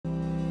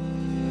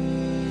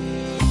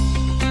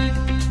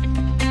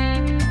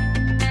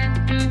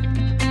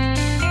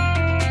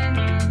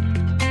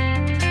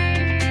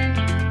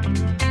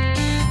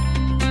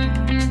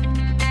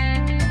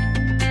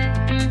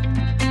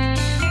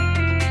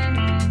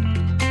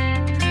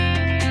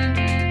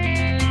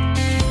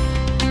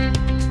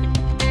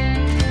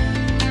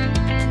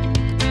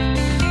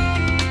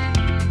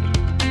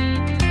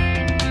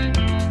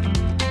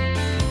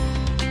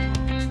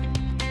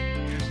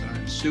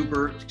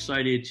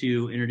excited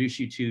to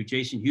introduce you to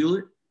Jason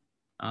Hewlett.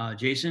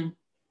 Jason,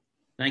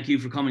 thank you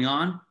for coming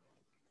on.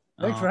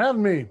 Thanks for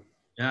having me.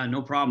 Yeah,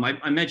 no problem.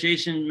 I met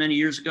Jason many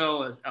years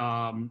ago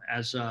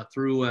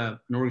through an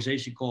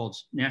organization called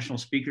National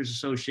Speakers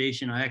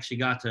Association. I actually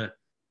got to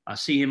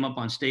see him up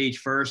on stage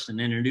first and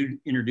then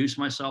introduce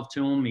myself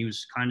to him. He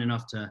was kind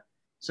enough to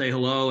say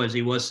hello, as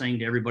he was saying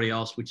to everybody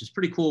else, which is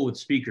pretty cool with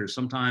speakers.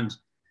 Sometimes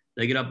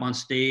they get up on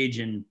stage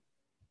and,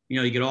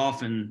 you get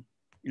off and,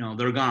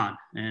 they're gone.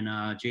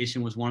 And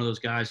Jason was one of those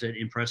guys that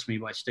impressed me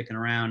by sticking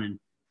around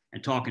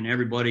and talking to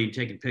everybody and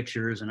taking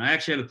pictures. And I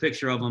actually have a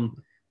picture of him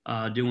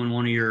doing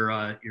one of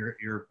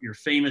your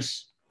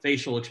famous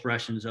facial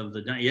expressions of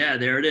the, yeah,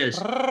 there it is.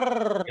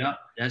 Yeah,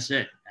 that's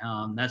it.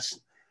 That's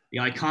the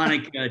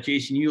iconic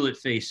Jason Hewlett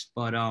face.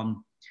 But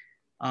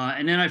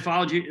and then I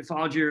followed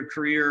your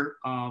career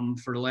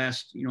for the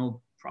last,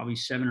 probably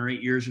 7 or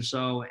 8 years or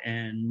so.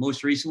 And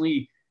most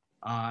recently,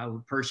 I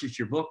purchased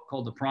your book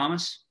called The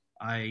Promise.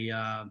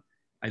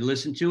 I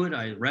listened to it.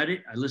 I read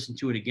it. I listened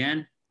to it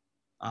again.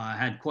 I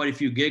had quite a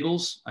few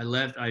giggles. I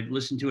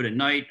listened to it at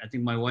night. I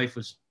think my wife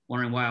was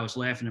wondering why I was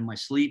laughing in my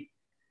sleep.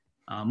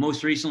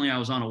 Most recently, I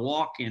was on a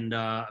walk, and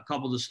a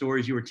couple of the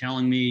stories you were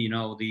telling me,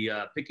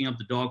 the picking up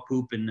the dog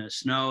poop in the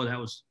snow, that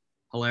was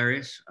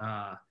hilarious.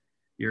 My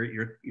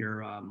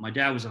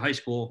dad was a high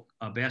school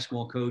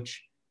basketball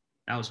coach.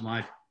 That was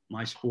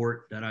my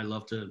sport that I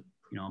love to,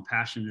 I'm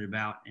passionate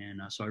about.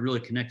 And so I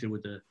really connected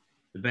with the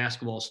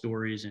basketball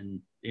stories and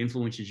the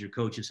influences your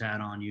coaches had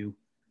on you.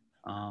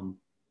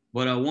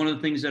 But one of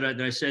the things that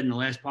I said in the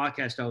last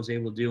podcast I was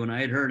able to do, and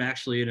I had heard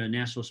actually at a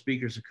National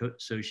Speakers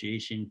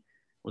Association,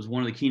 was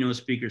one of the keynote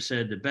speakers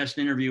said the best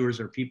interviewers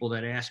are people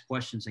that ask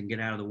questions and get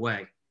out of the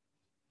way.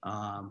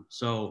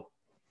 So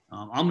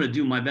I'm going to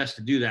do my best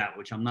to do that,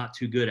 which I'm not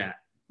too good at,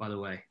 by the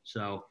way.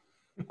 So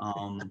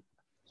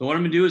so what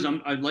I'm going to do is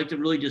I'd like to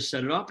really just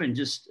set it up and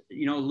just,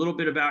 a little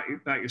bit about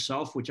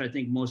yourself, which I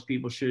think most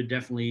people should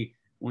definitely,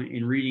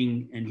 in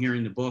reading and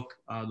hearing the book,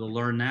 they'll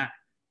learn that.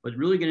 But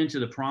really get into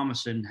the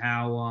promise and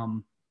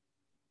how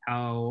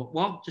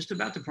just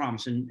about the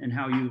promise and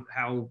how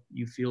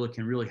you feel it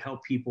can really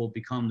help people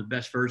become the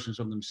best versions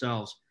of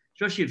themselves,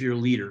 especially if you're a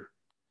leader.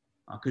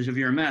 Because if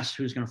you're a mess,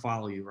 who's going to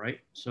follow you, right?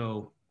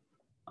 So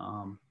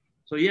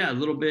yeah, a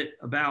little bit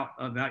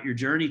about your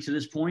journey to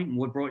this point and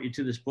what brought you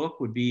to this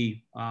book would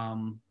be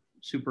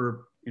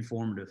super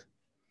informative.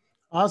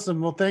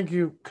 Awesome. Well, thank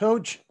you,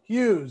 Coach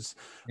Hughes.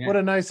 Yeah. What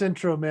a nice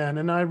intro, man.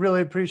 And I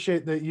really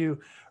appreciate that you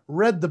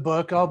read the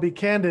book. I'll be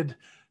candid.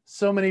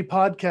 So many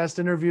podcast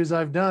interviews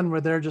I've done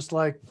where they're just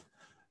like,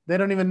 they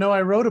don't even know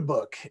I wrote a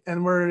book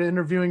and were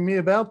interviewing me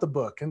about the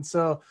book. And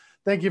so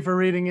thank you for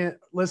reading it,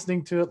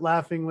 listening to it,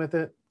 laughing with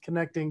it,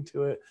 connecting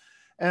to it.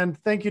 And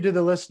thank you to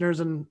the listeners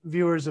and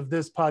viewers of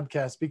this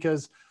podcast,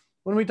 because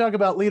when we talk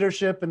about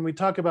leadership and we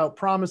talk about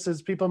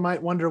promises, people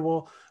might wonder,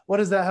 well, what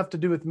does that have to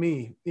do with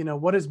me?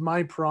 What is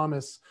my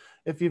promise?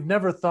 If you've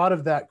never thought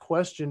of that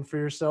question for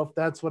yourself,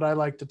 that's what I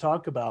like to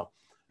talk about,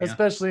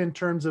 especially in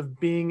terms of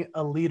being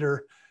a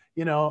leader.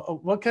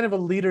 What kind of a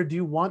leader do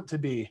you want to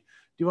be? Do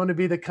you want to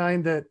be the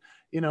kind that,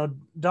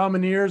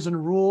 domineers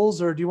and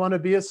rules, or do you want to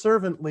be a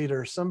servant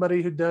leader,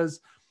 somebody who does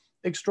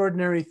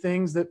extraordinary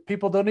things that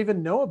people don't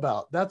even know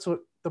about? That's what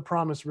the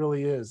promise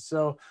really is.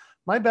 So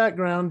my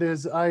background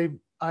is I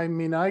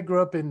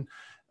grew up in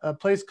a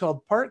place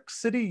called Park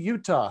City,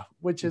 Utah,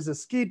 which is a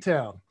ski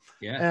town.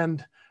 Yeah.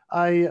 And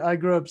I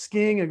grew up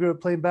skiing. I grew up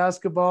playing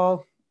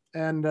basketball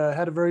and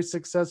had a very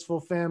successful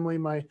family.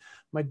 My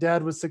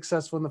dad was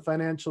successful in the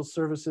financial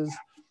services.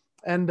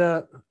 And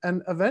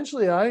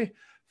eventually I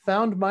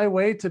found my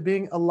way to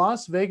being a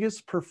Las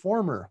Vegas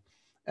performer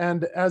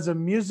and as a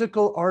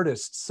musical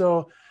artist.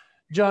 So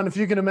John, if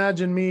you can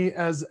imagine me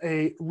as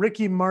a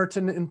Ricky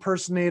Martin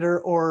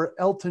impersonator or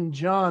Elton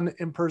John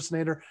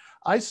impersonator,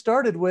 I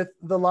started with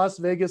the Las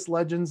Vegas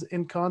Legends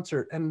in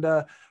concert and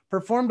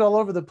performed all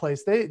over the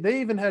place.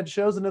 They even had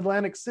shows in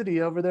Atlantic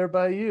City over there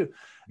by you.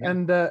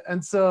 Yeah.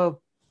 And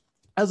so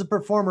as a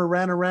performer,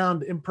 ran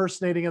around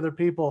impersonating other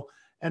people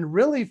and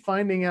really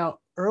finding out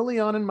early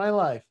on in my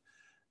life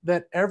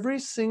that every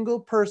single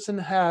person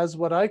has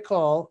what I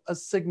call a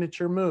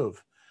signature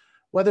move.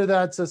 Whether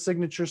that's a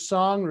signature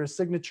song or a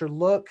signature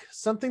look,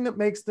 something that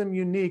makes them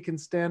unique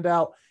and stand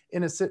out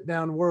in a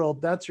sit-down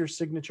world, that's your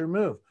signature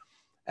move.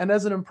 And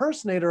as an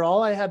impersonator,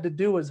 all I had to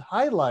do was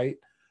highlight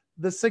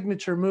the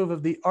signature move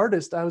of the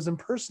artist I was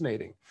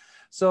impersonating.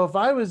 So if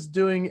I was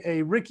doing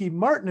a Ricky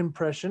Martin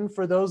impression,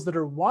 for those that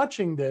are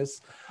watching this,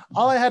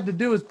 all I had to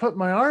do was put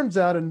my arms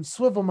out and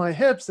swivel my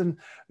hips and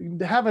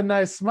have a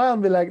nice smile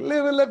and be like,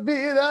 "Live la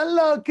vida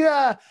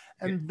loca."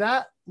 And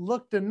that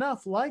looked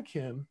enough like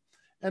him.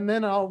 And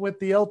then with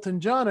the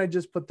Elton John, I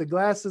just put the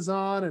glasses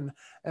on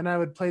and I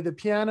would play the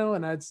piano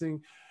and I'd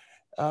sing,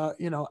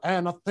 and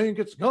I think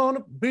it's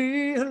gonna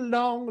be a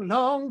long,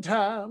 long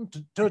time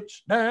to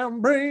touchdown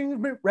brings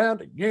me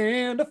round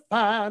again to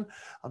find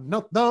I'm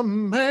not the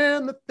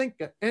man that think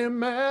I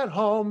am at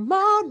home.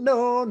 Oh,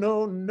 no,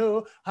 no,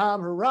 no,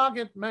 I'm a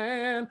rocket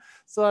man.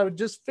 So I would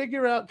just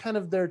figure out kind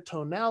of their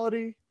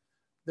tonality,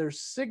 their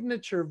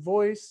signature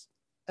voice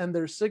and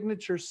their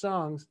signature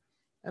songs,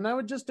 and I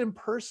would just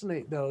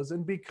impersonate those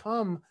and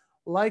become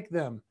like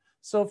them.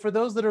 So for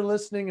those that are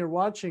listening or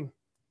watching,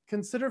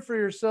 consider for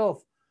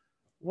yourself,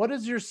 what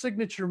is your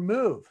signature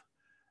move?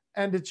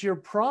 And it's your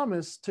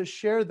promise to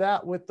share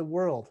that with the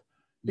world,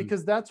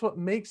 because that's what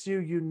makes you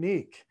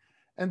unique.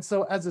 And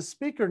so as a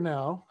speaker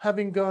now,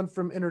 having gone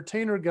from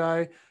entertainer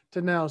guy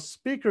to now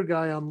speaker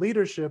guy on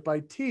leadership, I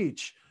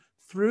teach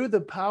through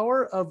the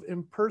power of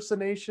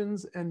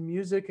impersonations and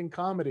music and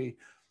comedy,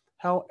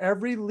 how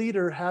every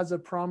leader has a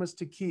promise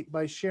to keep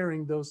by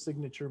sharing those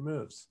signature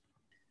moves.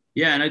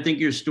 Yeah, and I think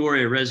your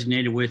story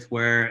resonated with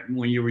where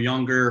when you were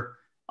younger,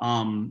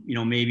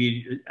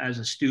 maybe as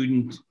a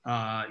student,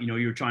 you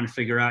were trying to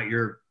figure out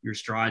your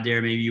stride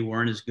there. Maybe you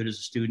weren't as good as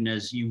a student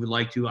as you would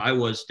like to. I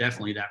was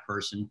definitely that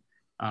person.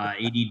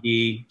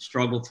 ADD,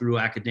 struggled through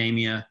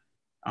academia,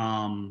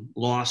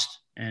 lost,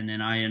 and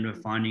then I ended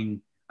up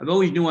finding. I've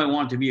always knew I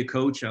wanted to be a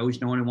coach. I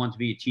always knew I wanted to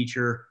be a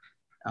teacher.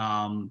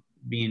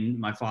 Being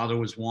my father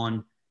was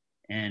one,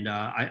 and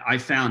I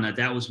found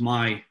that was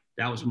my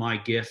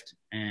gift,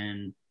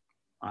 and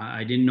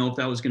I didn't know if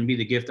that was going to be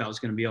the gift I was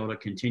going to be able to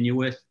continue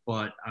with,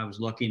 but I was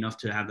lucky enough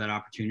to have that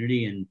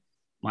opportunity, and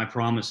my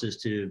promise is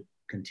to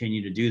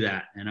continue to do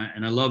that.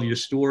 And I love your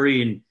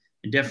story,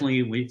 and definitely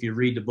if you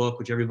read the book,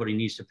 which everybody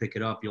needs to pick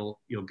it up, you'll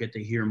get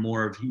to hear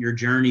more of your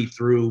journey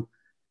through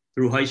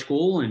high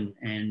school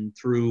and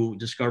through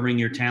discovering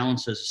your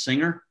talents as a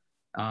singer.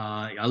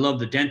 I love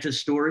the dentist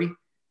story.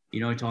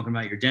 Talking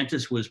about your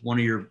dentist was one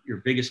of your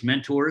biggest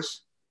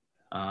mentors.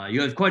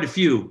 You have quite a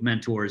few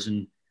mentors,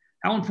 and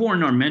how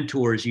important are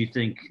mentors, you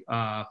think?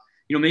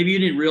 Maybe you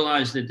didn't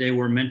realize that they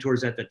were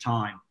mentors at the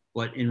time,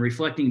 but in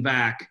reflecting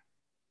back,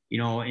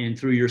 and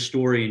through your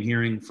story and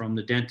hearing from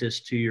the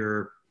dentist to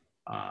your,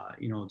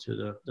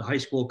 to the high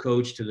school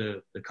coach, to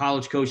the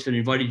college coach that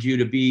invited you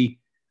to be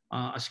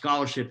a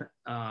scholarship.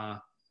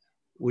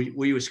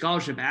 Were you a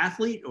scholarship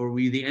athlete, or were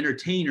you the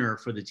entertainer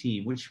for the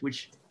team? Which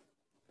was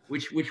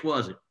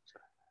it?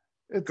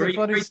 It's a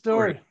funny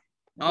story.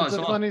 It's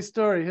a funny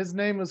story. His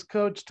name was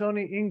Coach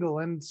Tony Engel,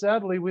 and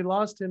sadly, we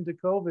lost him to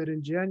COVID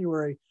in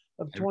January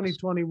of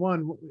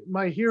 2021.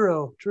 My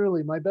hero,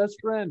 truly, my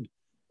best friend.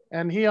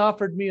 And he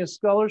offered me a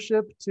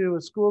scholarship to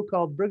a school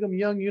called Brigham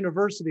Young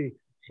University,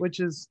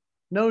 which is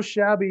no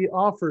shabby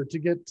offer to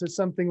get to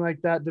something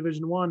like that,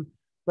 Division I.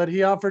 But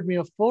he offered me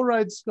a full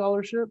ride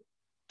scholarship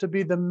to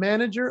be the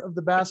manager of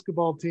the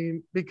basketball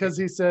team, because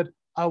he said,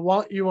 I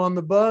want you on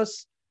the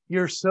bus.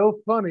 You're so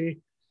funny.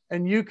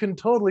 And you can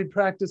totally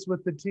practice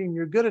with the team.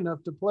 You're good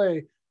enough to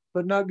play,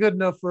 but not good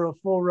enough for a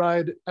full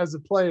ride as a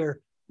player,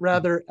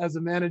 rather as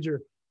a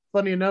manager.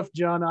 Funny enough,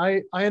 John,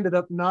 I ended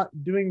up not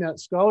doing that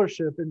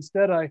scholarship.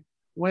 Instead, I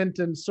went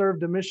and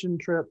served a mission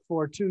trip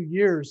for 2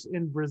 years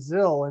in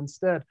Brazil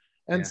instead.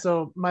 And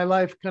so my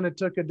life kind of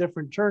took a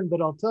different turn.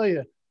 But I'll tell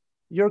you,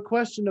 your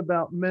question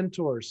about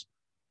mentors,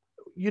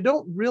 you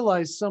don't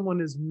realize someone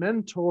is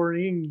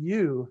mentoring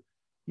you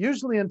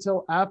usually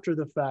until after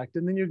the fact.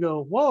 And then you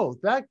go, whoa,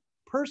 that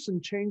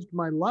person changed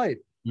my life.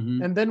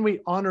 Mm-hmm. And then we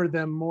honor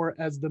them more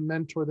as the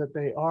mentor that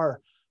they are.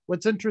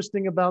 What's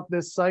interesting about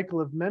this cycle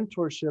of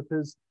mentorship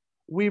is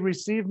we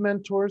receive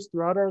mentors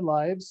throughout our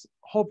lives,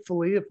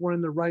 hopefully, if we're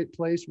in the right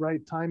place, right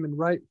time, and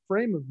right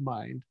frame of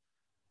mind.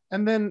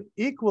 And then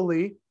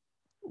equally,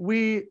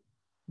 we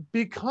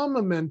become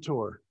a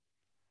mentor.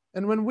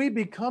 And when we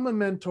become a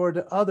mentor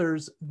to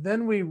others,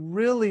 then we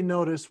really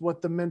notice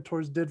what the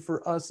mentors did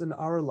for us in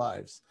our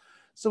lives.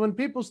 So when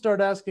people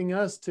start asking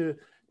us to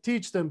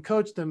teach them,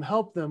 coach them,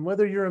 help them,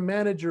 whether you're a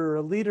manager or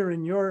a leader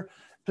in your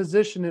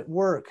position at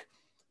work,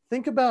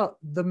 think about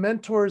the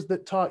mentors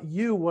that taught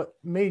you what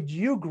made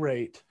you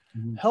great,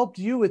 helped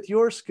you with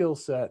your skill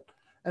set,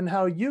 and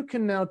how you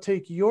can now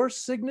take your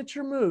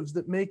signature moves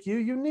that make you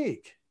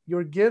unique,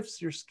 your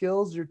gifts, your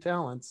skills, your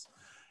talents,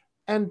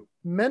 and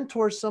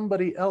mentor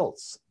somebody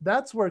else.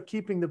 That's where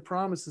keeping the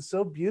promise is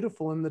so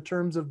beautiful in the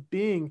terms of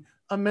being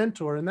a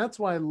mentor. And that's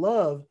why I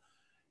love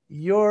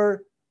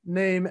your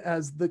name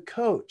as the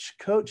coach,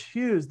 Coach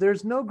Hughes.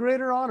 There's no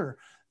greater honor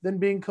than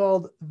being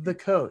called the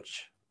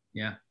coach.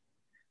 Yeah.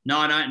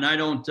 No, and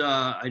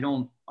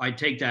I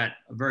take that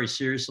very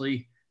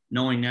seriously,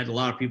 knowing that a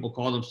lot of people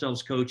call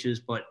themselves coaches,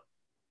 but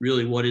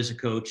really what is a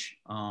coach?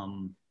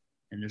 And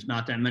there's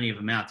not that many of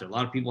them out there. A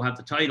lot of people have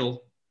the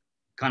title,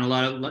 kind of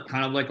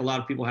like a lot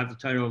of people have the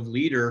title of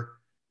leader,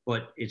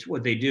 but it's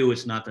what they do.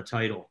 It's not the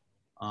title.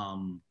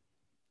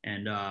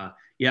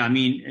 Yeah, I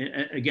mean,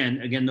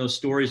 again, those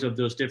stories of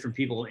those different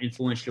people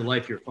influenced your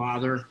life. Your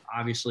father,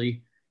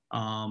 obviously,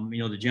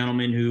 the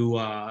gentleman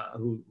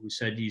who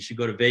said you should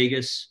go to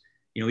Vegas.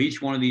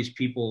 Each one of these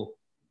people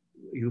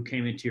who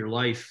came into your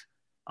life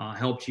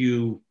helped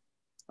you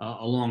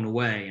along the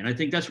way. And I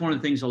think that's one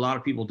of the things a lot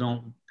of people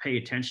don't pay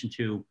attention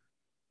to.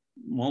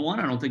 Well, one,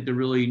 I don't think they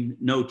really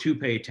know to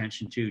pay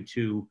attention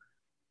to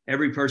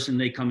every person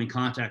they come in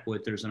contact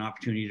with. There's an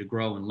opportunity to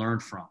grow and learn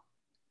from.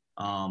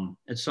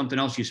 It's something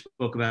else you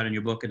spoke about in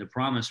your book, and the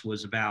promise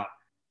was about,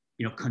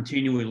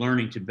 continually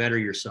learning to better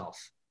yourself.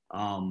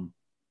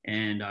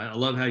 And I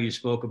love how you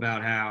spoke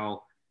about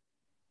how,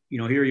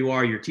 here you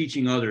are, you're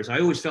teaching others. I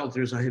always felt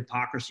there's a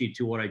hypocrisy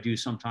to what I do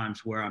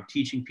sometimes, where I'm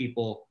teaching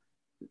people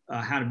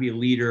how to be a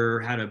leader,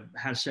 how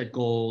to set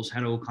goals,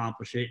 how to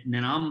accomplish it. And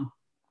then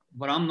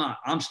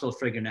I'm still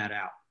figuring that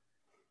out.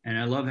 And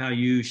I love how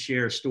you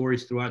share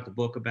stories throughout the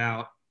book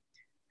about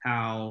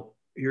how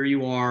here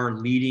you are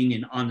leading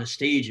and on the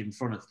stage in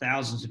front of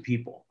thousands of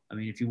people. I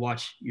mean, if you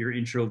watch your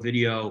intro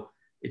video,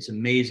 it's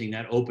amazing,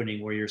 that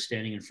opening where you're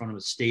standing in front of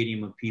a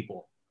stadium of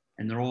people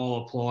and they're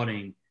all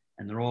applauding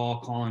and they're all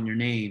calling your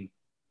name,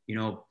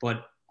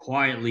 but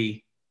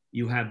quietly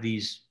you have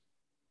these,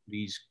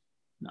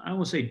 I don't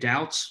want to say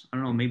doubts. I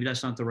don't know, maybe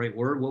that's not the right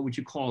word. What would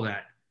you call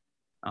that?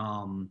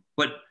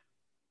 But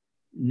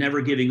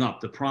never giving up,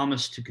 the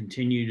promise to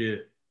continue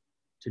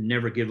to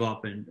never give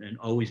up and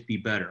always be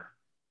better.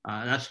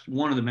 That's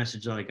one of the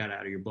messages I got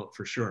out of your book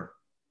for sure.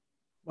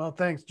 Well,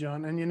 thanks,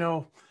 John.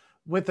 And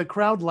with a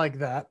crowd like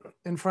that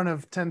in front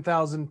of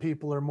 10,000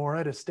 people or more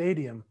at a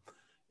stadium,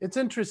 it's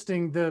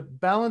interesting the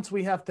balance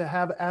we have to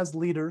have as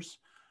leaders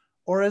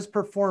or as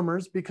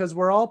performers, because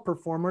we're all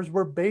performers.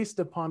 We're based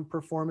upon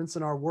performance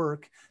in our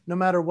work, no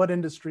matter what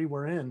industry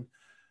we're in.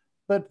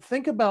 But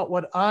think about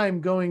what I'm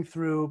going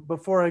through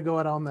before I go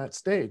out on that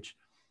stage.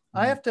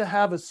 I have to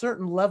have a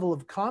certain level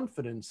of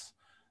confidence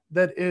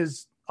that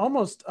is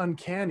almost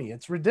uncanny.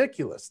 It's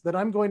ridiculous that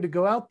I'm going to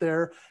go out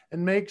there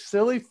and make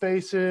silly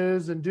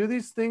faces and do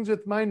these things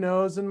with my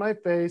nose and my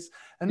face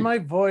and my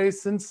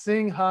voice and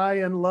sing high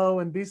and low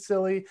and be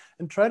silly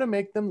and try to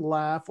make them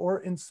laugh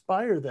or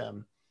inspire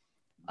them.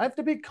 I have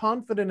to be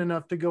confident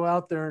enough to go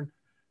out there and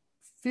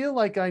feel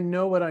like I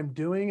know what I'm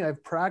doing.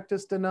 I've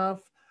practiced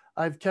enough.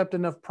 I've kept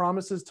enough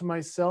promises to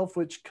myself,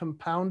 which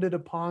compounded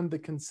upon the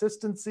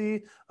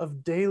consistency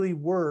of daily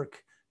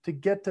work to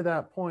get to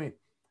that point.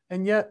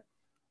 And yet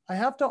I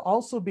have to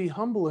also be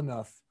humble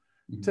enough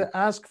to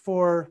ask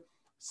for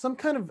some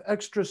kind of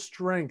extra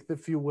strength,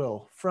 if you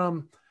will,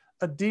 from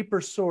a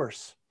deeper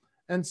source.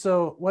 And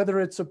so whether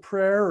it's a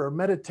prayer or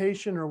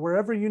meditation or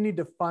wherever you need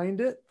to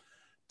find it,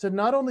 to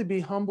not only be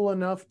humble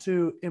enough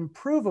to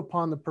improve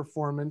upon the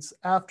performance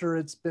after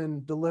it's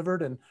been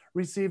delivered and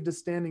received a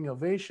standing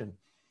ovation,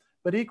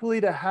 but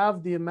equally to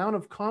have the amount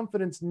of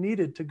confidence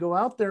needed to go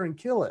out there and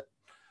kill it,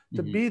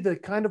 to be the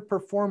kind of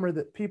performer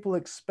that people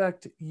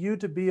expect you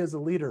to be as a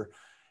leader.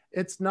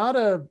 It's not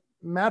a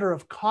matter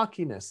of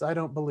cockiness, I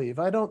don't believe.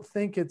 I don't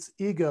think it's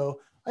ego.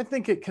 I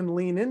think it can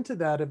lean into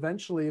that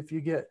eventually if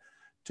you get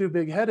too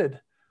big-headed.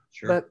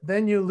 Sure. But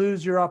then you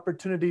lose your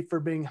opportunity for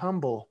being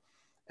humble.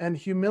 And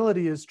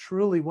humility is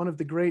truly one of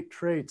the great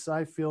traits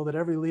I feel that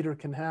every leader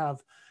can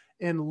have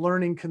in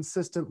learning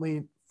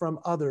consistently from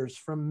others,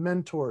 from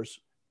mentors,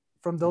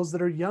 from those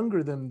that are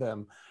younger than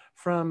them,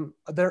 from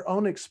their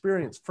own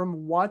experience,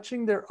 from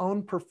watching their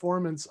own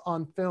performance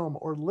on film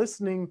or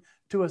listening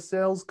to a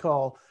sales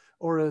call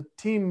or a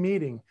team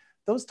meeting.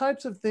 Those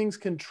types of things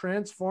can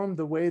transform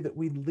the way that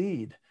we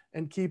lead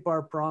and keep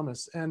our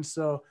promise. And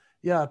so,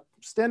 yeah,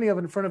 standing up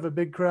in front of a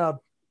big crowd,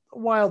 a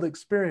wild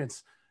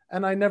experience.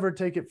 And I never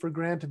take it for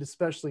granted,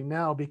 especially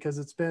now, because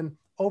it's been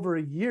over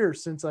a year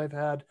since I've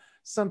had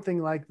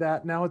something like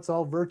that. Now it's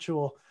all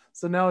virtual.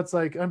 So now it's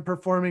like I'm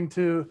performing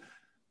to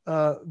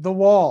the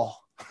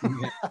wall.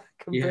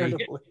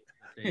 comparatively.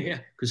 Yeah,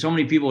 because so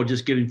many people are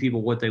just giving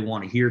people what they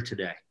want to hear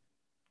today.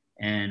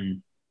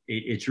 And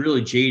it's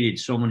really jaded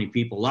so many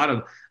people.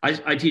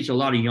 I teach a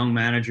lot of young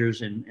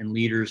managers and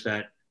leaders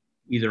that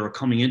either are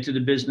coming into the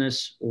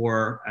business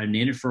or are in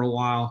it for a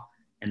while,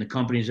 and the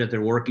companies that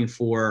they're working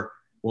for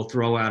will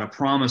throw out a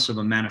promise of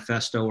a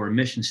manifesto or a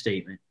mission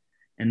statement.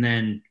 And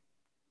then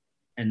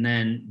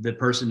the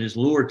person is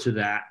lured to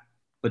that,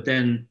 but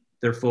then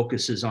their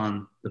focus is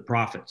on the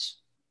profits.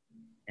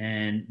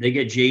 And they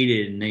get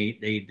jaded and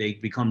they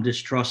become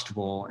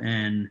distrustful.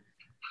 And,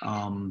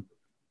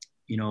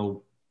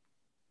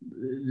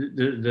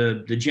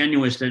 the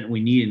genuineness that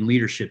we need in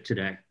leadership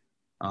today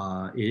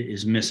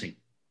is missing.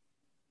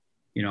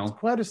 It's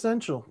quite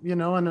essential,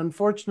 and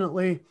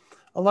unfortunately,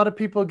 a lot of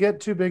people get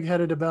too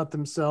big-headed about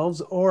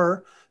themselves,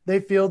 or they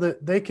feel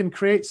that they can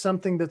create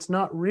something that's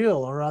not real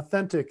or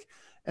authentic.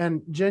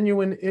 And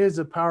genuine is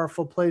a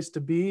powerful place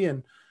to be.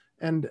 And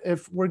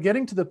if we're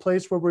getting to the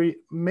place where we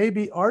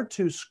maybe are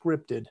too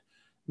scripted,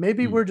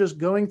 maybe we're just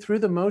going through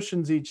the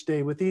motions each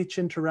day with each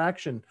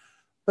interaction,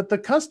 but the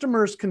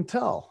customers can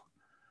tell.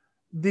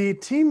 The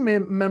team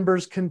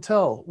members can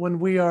tell when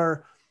we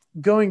are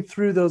going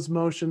through those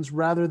motions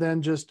rather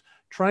than just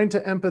trying to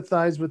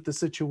empathize with the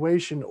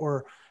situation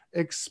or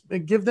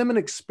give them an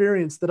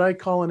experience that I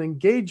call an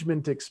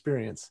engagement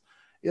experience.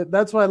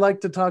 That's why I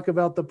like to talk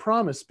about the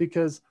promise,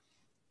 because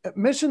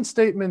mission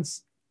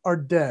statements are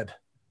dead.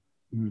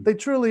 They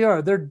truly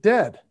are. They're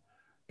dead,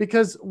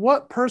 because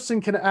what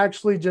person can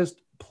actually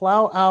just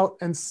plow out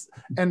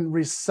and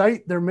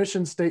recite their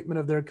mission statement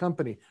of their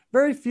company?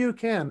 Very few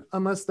can,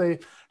 unless they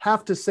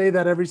have to say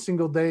that every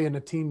single day in a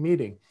team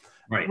meeting.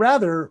 Right.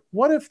 Rather,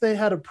 what if they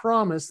had a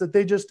promise that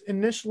they just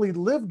initially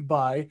lived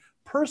by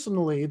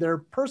personally, their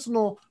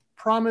personal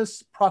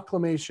promise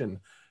proclamation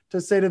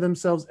to say to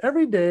themselves,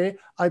 every day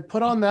I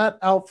put on that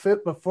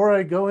outfit before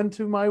I go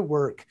into my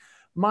work.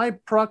 My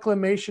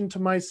proclamation to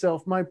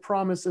myself, my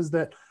promise is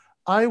that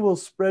I will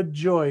spread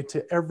joy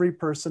to every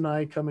person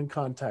I come in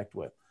contact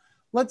with.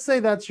 Let's say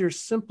that's your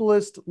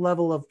simplest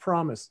level of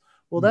promise.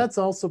 Well, that's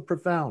also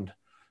profound,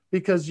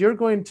 because you're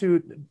going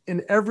to,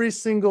 in every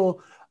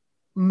single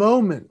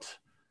moment,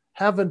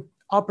 have an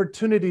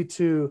opportunity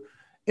to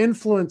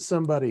influence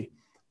somebody,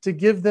 to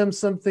give them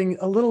something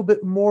a little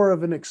bit more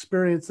of an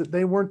experience that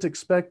they weren't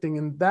expecting.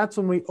 And that's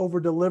when we over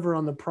deliver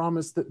on the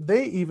promise that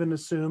they even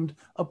assumed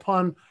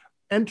upon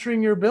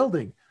entering your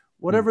building,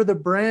 whatever the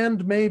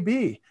brand may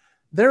be.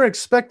 They're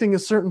expecting a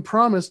certain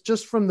promise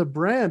just from the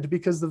brand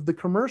because of the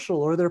commercial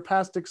or their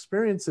past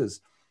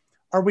experiences.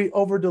 Are we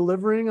over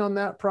delivering on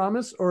that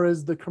promise, or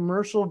is the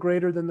commercial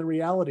greater than the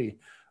reality?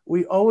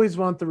 We always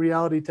want the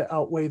reality to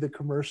outweigh the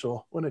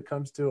commercial when it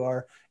comes to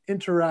our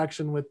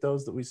interaction with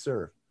those that we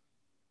serve.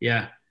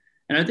 Yeah.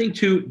 And I think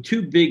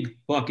two big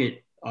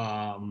bucket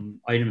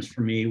items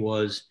for me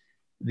was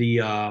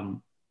you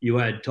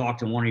had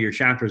talked in one of your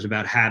chapters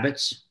about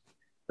habits,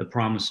 the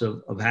promise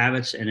of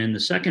habits. And then the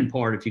second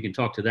part, if you can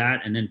talk to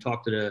that, and then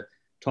talk to the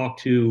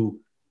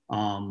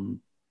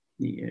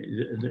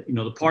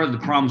part of the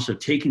promise of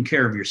taking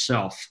care of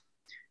yourself.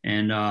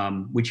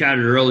 And we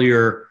chatted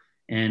earlier,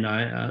 and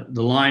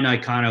the line I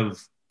kind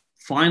of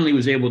finally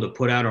was able to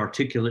put out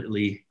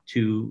articulately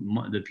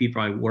to the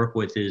people I work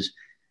with is,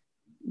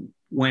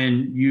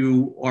 when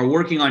you are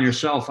working on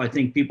yourself, I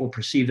think people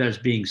perceive that as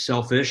being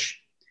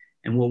selfish.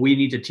 And what we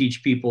need to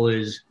teach people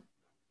is,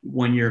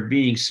 when you're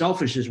being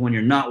selfish is when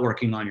you're not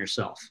working on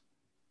yourself.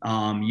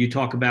 You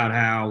talk about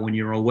how when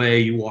you're away,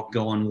 you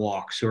go on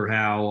walks, or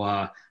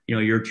how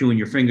you're chewing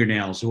your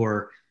fingernails,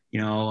 or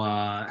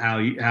how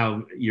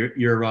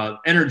your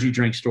energy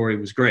drink story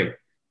was great.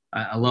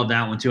 I love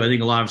that one too. I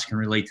think a lot of us can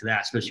relate to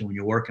that, especially when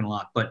you're working a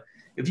lot. But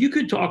if you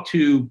could talk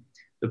to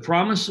the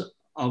promise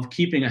of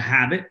keeping a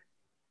habit,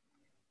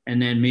 and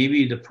then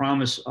maybe the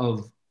promise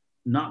of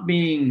not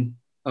being,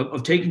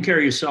 of taking care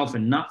of yourself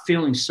and not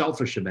feeling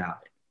selfish about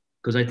it.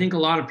 Because I think a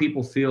lot of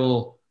people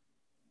feel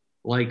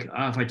like,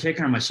 if I take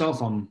care of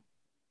myself,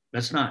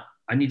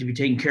 I need to be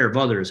taking care of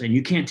others. And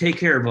you can't take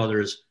care of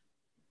others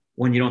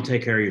when you don't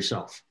take care of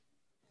yourself.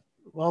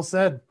 Well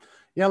said.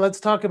 Yeah, let's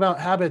talk about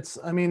habits.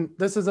 I mean,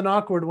 this is an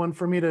awkward one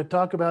for me to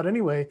talk about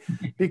anyway,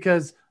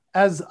 because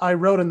as I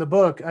wrote in the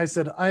book, I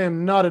said, I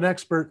am not an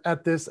expert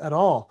at this at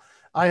all.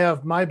 I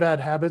have my bad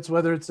habits,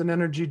 whether it's an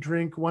energy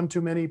drink, one too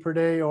many per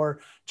day,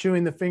 or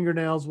chewing the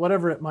fingernails,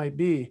 whatever it might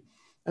be.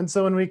 And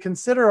so when we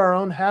consider our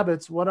own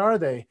habits, what are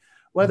they?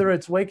 Whether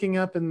it's waking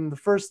up and the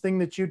first thing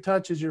that you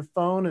touch is your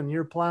phone, and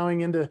you're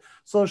plowing into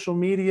social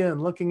media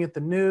and looking at the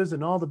news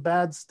and all the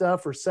bad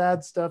stuff or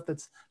sad stuff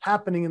that's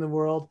happening in the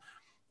world.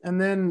 And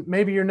then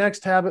maybe your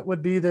next habit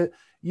would be that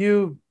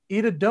you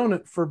eat a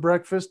donut for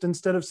breakfast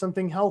instead of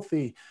something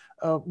healthy.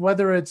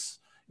 Whether it's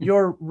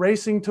you're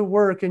racing to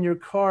work in your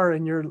car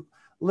and you're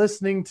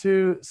listening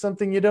to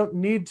something you don't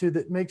need to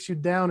that makes you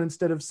down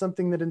instead of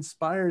something that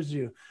inspires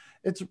you.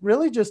 It's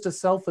really just a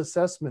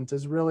self-assessment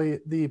is really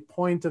the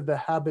point of the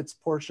habits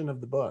portion of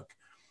the book.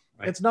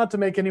 Right. It's not to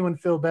make anyone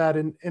feel bad.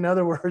 In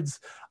other words,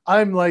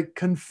 I'm like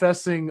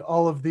confessing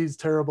all of these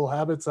terrible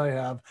habits I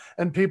have.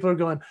 And people are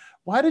going,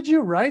 why did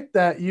you write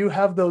that? You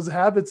have those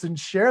habits and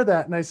share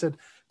that. And I said,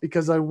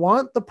 because I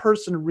want the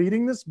person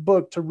reading this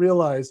book to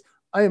realize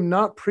I am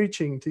not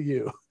preaching to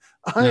you.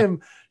 I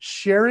am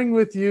sharing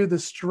with you the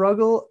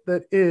struggle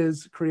that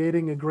is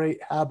creating a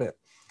great habit.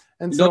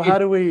 And so how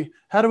do we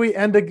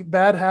end a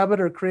bad habit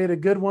or create a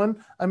good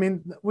one? I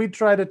mean, we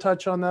try to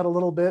touch on that a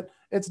little bit.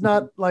 It's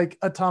not like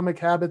Atomic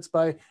Habits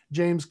by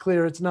James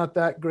Clear. It's not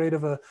that great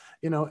of a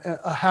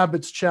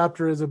habits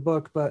chapter as a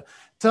book, but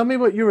tell me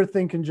what you were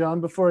thinking,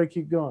 John, before I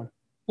keep going.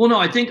 Well, no,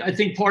 I think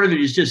part of it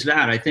is just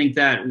that. I think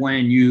that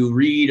when you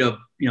read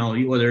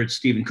whether it's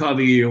Stephen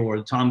Covey or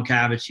Atomic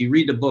Habits, you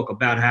read the book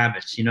about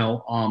habits,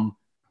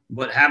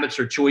 but habits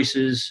are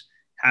choices.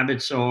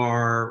 Habits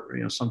are,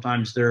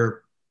 sometimes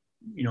they're,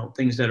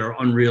 things that are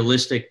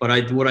unrealistic.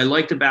 But what I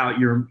liked about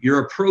your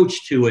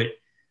approach to it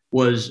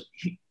was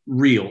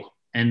real.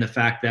 And the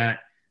fact that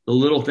the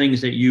little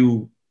things that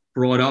you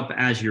brought up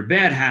as your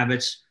bad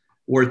habits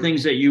were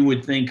things that you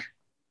would think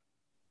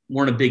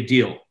weren't a big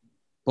deal.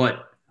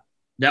 But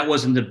that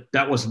wasn't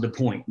the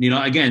point.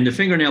 Again, the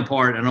fingernail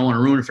part, I don't want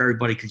to ruin it for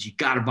everybody because you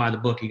got to buy the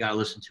book. You got to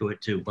listen to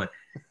it too. But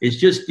it's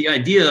just the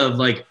idea of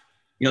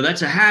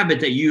that's a habit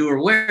that you are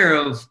aware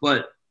of,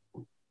 but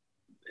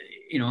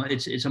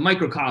it's a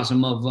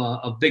microcosm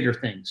of bigger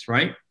things,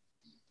 right?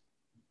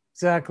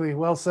 Exactly.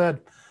 Well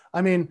said.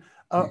 I mean,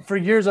 for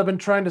years, I've been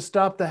trying to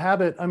stop the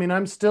habit. I mean,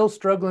 I'm still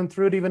struggling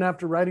through it even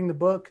after writing the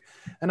book.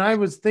 And I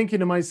was thinking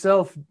to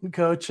myself,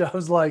 Coach, I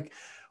was like,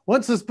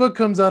 once this book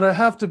comes out, I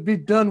have to be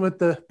done with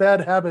the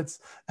bad habits.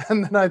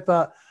 And then I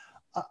thought,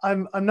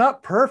 I'm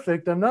not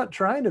perfect. I'm not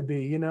trying to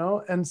be,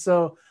 And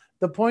so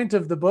the point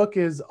of the book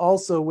is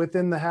also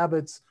within the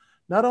habits,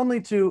 not only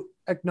to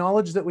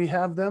acknowledge that we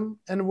have them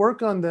and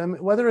work on them,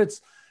 whether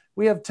it's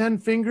we have 10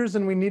 fingers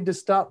and we need to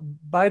stop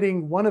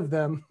biting one of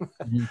them,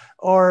 Mhm.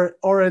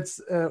 or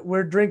it's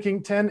we're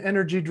drinking 10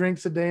 energy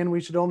drinks a day and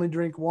we should only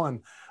drink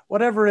one.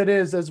 Whatever it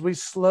is, as we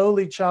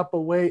slowly chop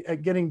away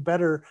at getting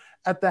better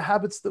at the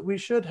habits that we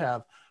should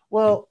have.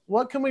 Well,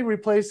 what can we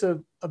replace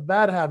a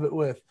bad habit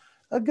with?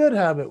 A good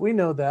habit. We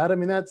know that. I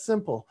mean, that's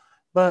simple.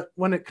 But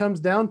when it comes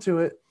down to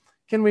it,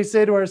 can we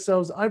say to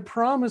ourselves, I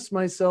promise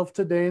myself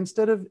today,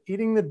 instead of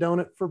eating the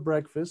donut for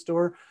breakfast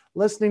or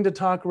listening to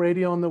talk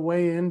radio on the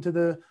way into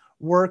the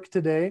work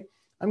today,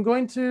 I'm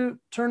going to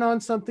turn on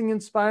something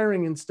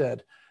inspiring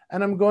instead.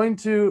 And I'm going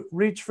to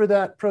reach for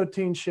that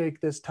protein shake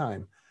this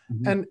time.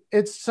 Mhm. And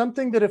it's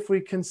something that if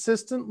we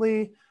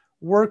consistently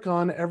work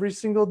on every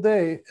single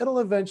day, it'll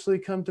eventually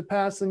come to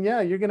pass. And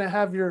yeah, you're going to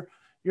have your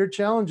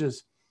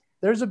challenges.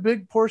 There's a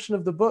big portion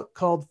of the book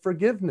called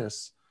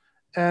forgiveness,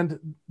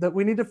 and that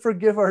we need to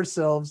forgive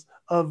ourselves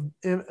of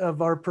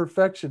our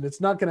perfection.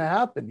 It's not going to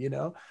happen, you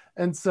know?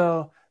 And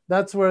so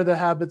that's where the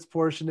habits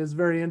portion is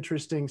very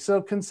interesting.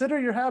 So consider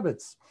your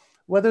habits,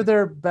 whether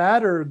they're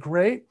bad or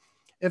great.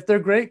 If they're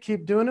great,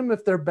 keep doing them.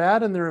 If they're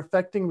bad and they're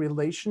affecting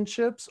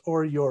relationships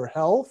or your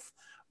health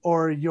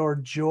or your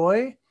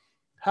joy,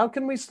 how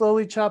can we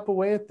slowly chop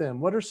away at them?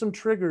 What are some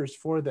triggers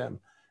for them?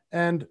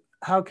 And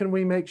how can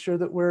we make sure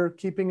that we're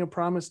keeping a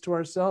promise to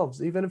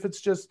ourselves, even if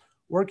it's just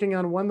working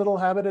on one little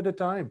habit at a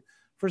time?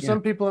 For Yeah.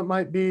 some people, it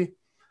might be,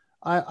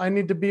 I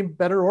need to be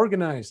better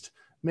organized.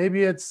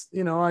 Maybe it's,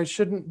 you know, I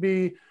shouldn't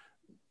be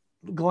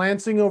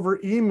glancing over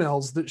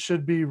emails that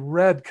should be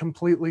read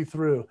completely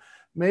through.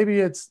 Maybe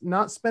it's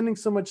not spending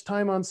so much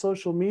time on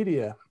social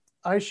media.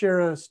 I share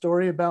a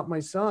story about my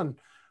son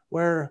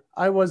where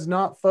I was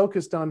not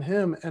focused on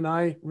him, and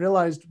I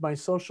realized my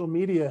social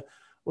media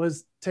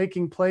was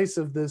taking place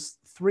of this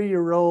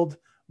 3-year-old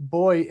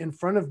boy in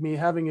front of me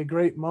having a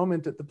great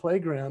moment at the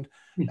playground.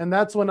 And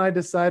that's when I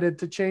decided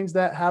to change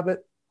that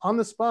habit on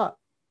the spot,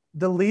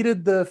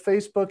 deleted the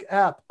Facebook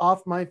app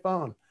off my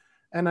phone.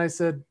 And I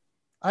said,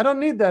 I don't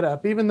need that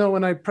app. Even though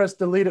when I pressed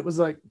delete, it was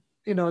like,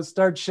 you know, it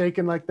starts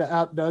shaking like the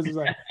app does. It's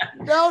like,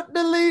 don't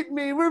delete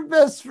me. We're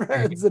best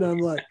friends. And I'm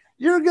like,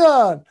 you're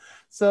gone.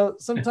 So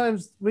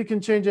sometimes we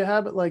can change a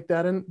habit like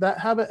that, and that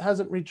habit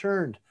hasn't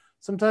returned.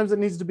 Sometimes it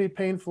needs to be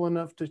painful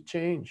enough to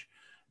change.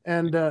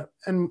 And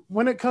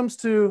when it comes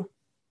to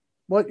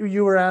what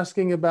you were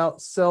asking about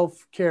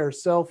self-care,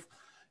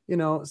 you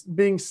know,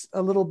 being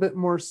a little bit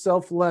more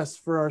selfless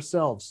for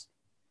ourselves,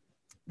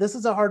 this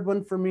is a hard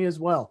one for me as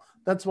well.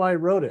 That's why I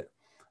wrote it.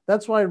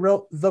 That's why I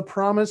wrote The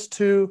Promise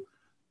to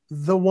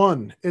the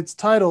One. It's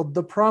titled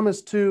The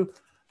Promise to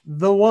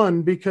the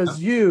One, because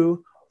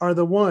you are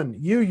the one.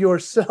 You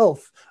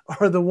yourself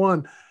are the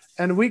one.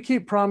 And we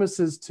keep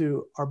promises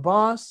to our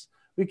boss.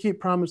 We keep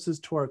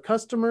promises to our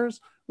customers.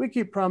 We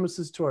keep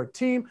promises to our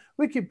team.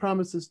 We keep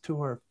promises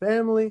to our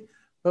family.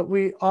 But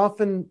we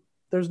often,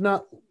 there's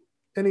not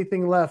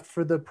anything left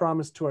for the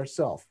promise to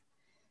ourselves.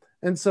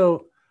 And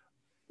so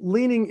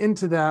leaning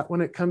into that when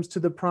it comes to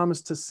the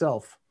promise to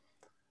self,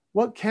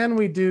 what can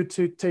we do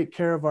to take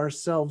care of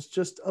ourselves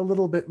just a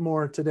little bit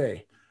more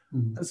today,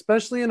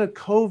 especially in a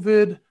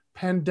COVID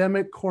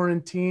pandemic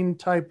quarantine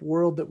type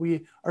world that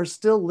we are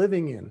still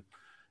living in?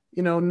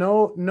 You know,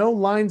 no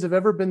lines have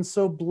ever been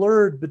so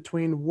blurred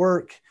between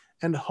work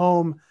and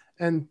home,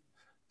 and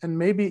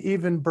maybe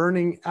even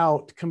burning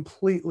out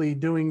completely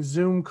doing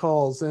Zoom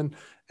calls and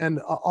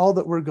all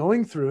that we're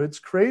going through. It's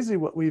crazy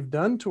what we've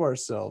done to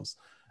ourselves.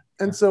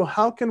 And so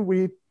how can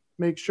we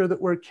make sure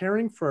that we're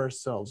caring for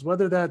ourselves,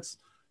 whether that's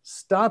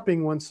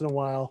stopping once in a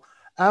while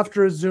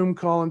after a Zoom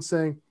call and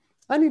saying,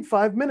 I need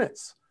 5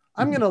 minutes.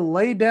 I'm going to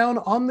lay down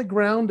on the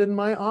ground in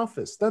my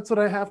office. That's what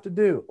I have to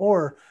do.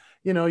 Or,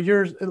 you know,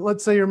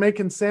 let's say you're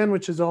making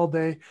sandwiches all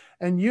day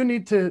and you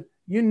need to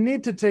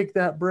take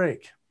that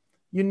break.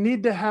 You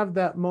need to have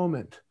that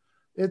moment.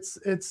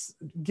 It's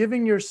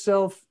giving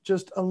yourself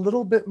just a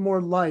little bit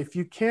more life.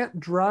 You can't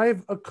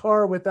drive a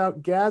car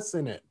without gas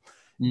in it.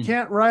 You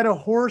can't ride a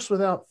horse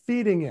without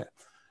feeding it.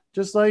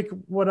 Just like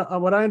what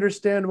I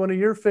understand, one of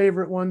your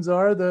favorite ones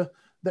are the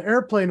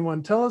airplane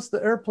one. Tell us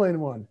the airplane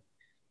one.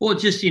 Well,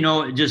 just, you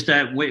know, just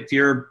that if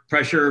your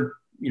pressure,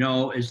 you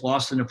know, is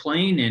lost in the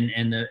plane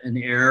and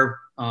the air,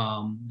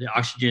 the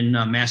oxygen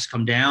masks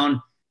come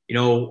down, you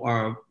know,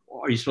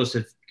 are you supposed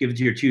to give it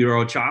to your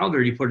 2-year-old child, or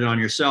do you put it on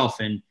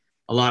yourself? And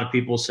a lot of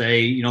people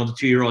say, you know, the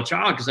 2-year-old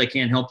child, because they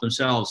can't help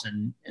themselves.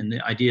 And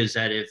the idea is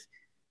that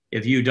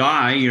if you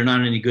die, you're not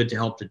any good to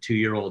help the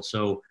 2-year-old.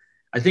 So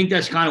I think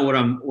that's kind of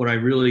what I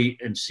really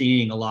am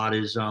seeing a lot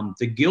is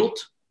the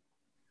guilt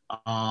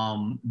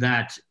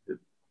that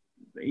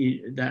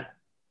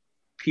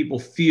people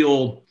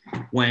feel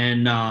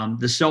when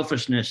the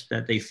selfishness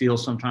that they feel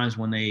sometimes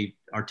when they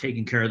are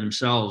taking care of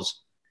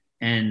themselves,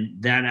 and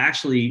that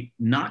actually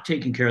not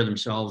taking care of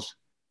themselves.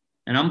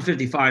 And I'm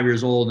 55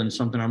 years old, and it's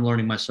something I'm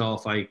learning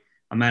myself.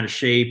 I'm out of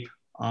shape.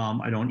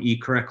 I don't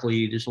eat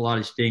correctly. There's a lot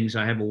of these things.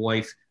 I have a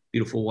wife,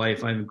 beautiful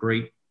wife. I have a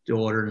great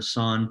daughter and a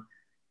son.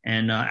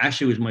 And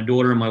actually it was my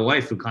daughter and my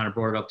wife who kind of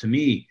brought it up to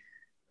me.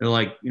 They're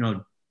like, you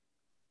know,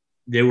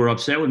 they were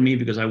upset with me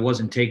because I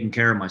wasn't taking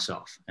care of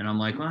myself. And I'm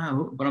like,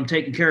 well, but I'm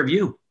taking care of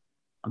you.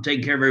 I'm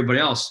taking care of everybody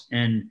else.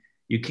 And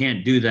you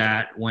can't do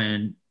that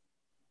when,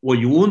 well,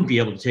 you wouldn't be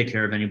able to take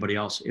care of anybody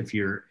else if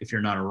you're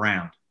not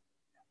around.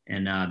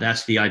 And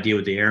that's the idea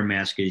with the air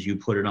mask, is you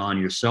put it on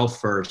yourself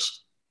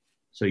first.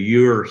 So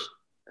you're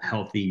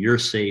healthy, you're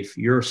safe,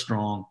 you're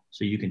strong,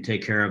 so you can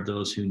take care of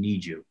those who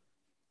need you.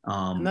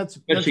 And that's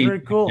very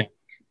cool.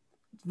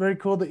 It's very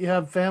cool that you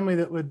have family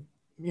that would,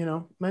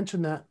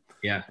 mention that.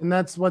 Yeah. And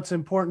that's what's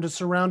important, to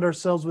surround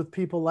ourselves with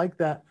people like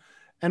that.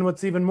 And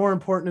what's even more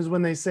important is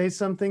when they say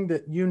something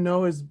that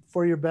is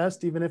for your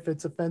best, even if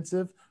it's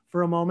offensive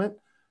for a moment,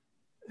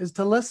 is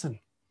to listen.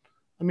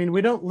 I mean,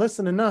 we don't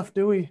listen enough,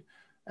 do we?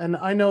 And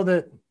I know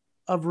that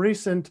of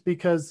recent,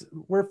 because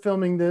we're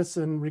filming this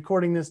and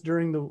recording this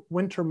during the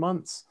winter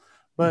months,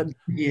 but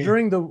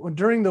during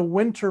the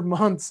winter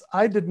months,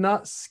 I did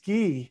not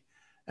ski,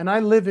 and I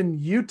live in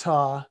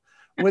Utah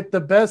with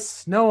the best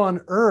snow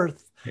on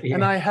earth. Yeah.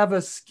 And I have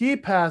a ski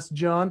pass,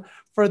 John,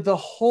 for the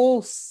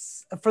whole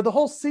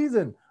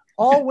season,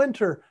 all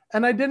winter.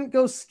 And I didn't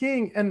go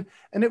skiing. And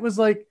it was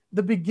like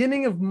the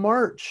beginning of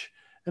March.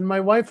 And my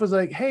wife was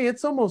like, hey,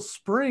 it's almost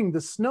spring.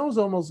 The snow's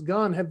almost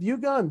gone. Have you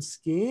gone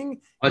skiing?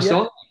 I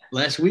saw it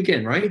last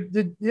weekend, right?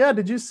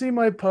 Did you see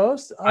my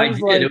post? I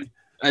did.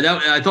 Like,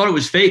 I thought it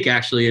was fake,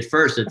 actually, at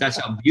first. That's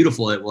how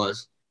beautiful it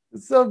was.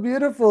 It's so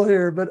beautiful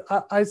here. But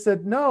I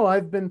said, no,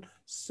 I've been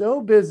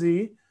so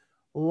busy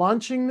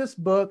launching this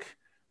book,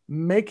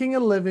 making a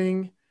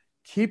living,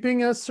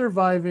 keeping us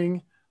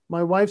surviving.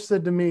 My wife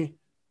said to me,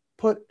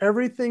 put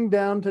everything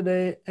down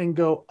today and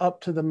go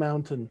up to the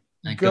mountain.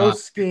 Go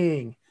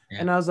skiing.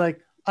 Yeah. And I was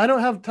like, I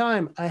don't have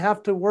time. I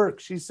have to work.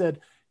 She said,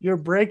 you're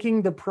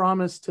breaking the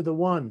promise to the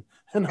one.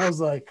 And I was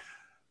like,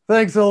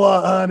 thanks a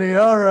lot, honey.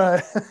 All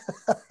right.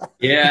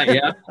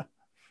 Yeah.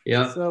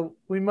 So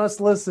we must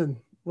listen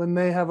when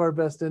they have our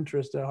best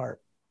interest at heart.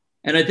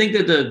 And I think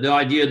that the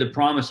idea of the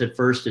promise, at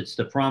first, it's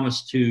the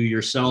promise to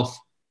yourself.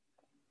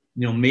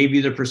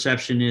 Maybe the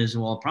perception is,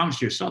 well, promise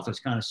to yourself, that's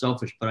kind of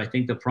selfish. But I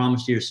think the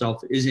promise to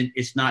yourself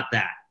it's not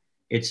that.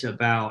 It's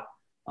about,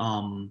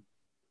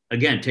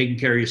 again, taking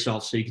care of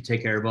yourself so you can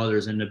take care of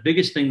others. And the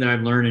biggest thing that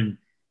I've learned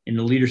in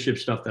the leadership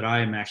stuff that I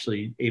am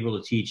actually able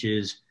to teach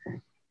is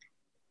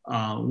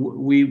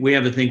we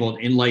have a thing called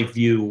In Life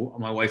View.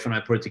 My wife and I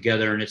put it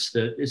together, and it's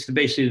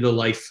basically the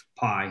life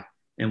pie.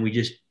 And we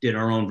just did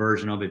our own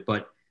version of it.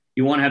 But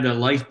you want to have that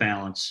life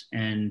balance.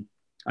 And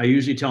I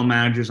usually tell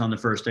managers on the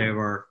first day of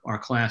our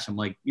class, I'm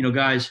like,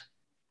 guys,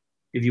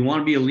 if you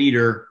want to be a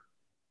leader,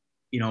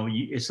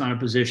 it's not a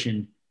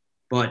position,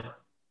 but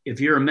if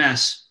you're a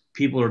mess,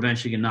 people are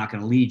eventually not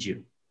going to lead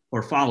you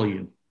or follow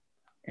you.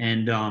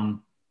 And,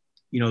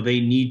 they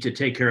need to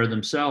take care of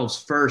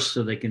themselves first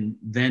so they can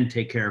then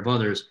take care of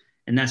others.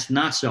 And that's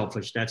not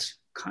selfish. That's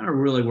kind of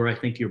really where I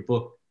think your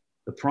book,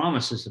 The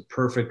Promise, is the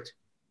perfect,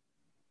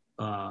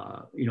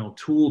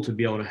 tool to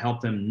be able to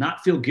help them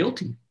not feel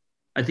guilty.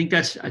 I think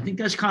that's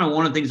kind of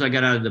one of the things I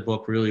got out of the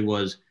book, really,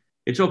 was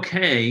it's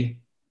okay.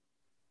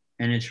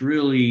 And it's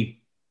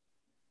really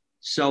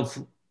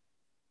selfish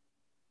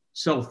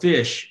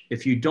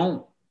if you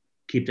don't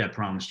keep that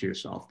promise to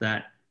yourself,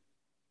 that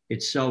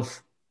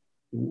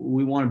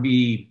we want to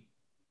be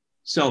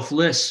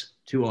selfless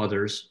to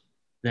others,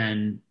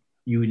 then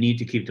you need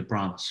to keep the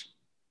promise.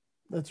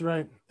 That's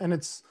right. And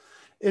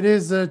it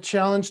is a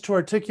challenge to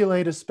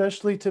articulate,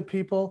 especially to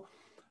people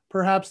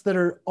perhaps that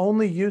are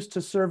only used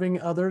to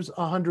serving others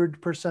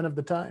 100% of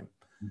the time.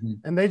 Mm-hmm.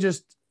 And they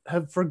just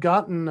have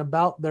forgotten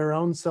about their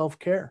own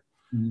self-care.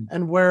 Mm-hmm.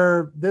 And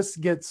where this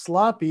gets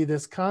sloppy,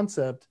 this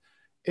concept,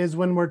 is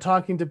when we're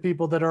talking to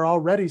people that are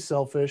already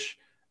selfish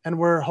and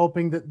we're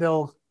hoping that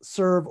they'll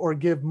serve or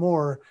give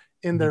more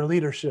in their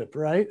leadership,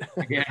 right?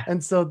 Yeah.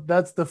 And so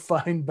that's the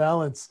fine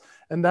balance.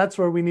 And that's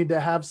where we need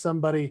to have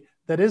somebody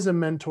that is a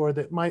mentor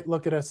that might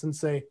look at us and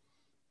say,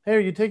 hey,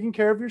 are you taking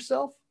care of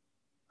yourself?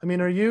 I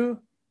mean, are you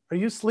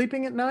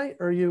sleeping at night?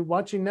 Are you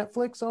watching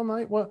Netflix all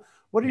night? What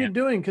are you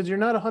doing? Because you're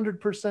not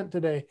 100%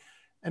 today.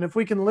 And if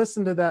we can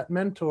listen to that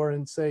mentor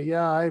and say,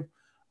 yeah,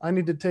 I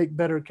need to take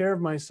better care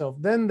of myself,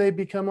 then they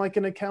become like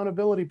an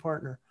accountability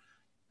partner.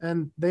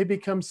 And they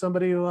become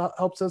somebody who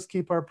helps us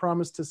keep our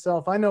promise to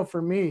self. I know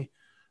for me,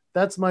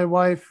 that's my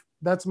wife,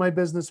 that's my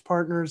business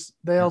partners.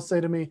 They all say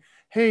to me,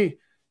 hey,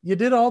 you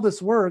did all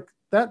this work.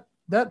 That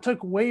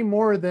took way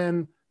more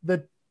than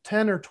the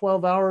 10 or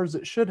 12 hours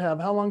it should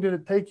have. How long did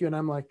it take you? And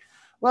I'm like,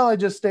 well, I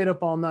just stayed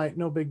up all night.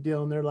 No big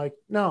deal. And they're like,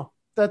 no,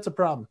 that's a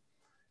problem.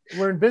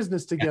 We're in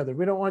business together.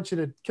 We don't want you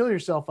to kill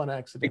yourself on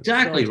accident.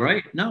 Exactly. So,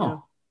 right.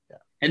 No.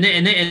 And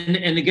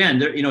again,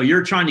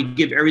 you're trying to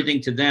give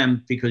everything to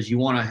them because you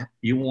want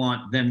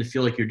them to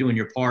feel like you're doing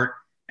your part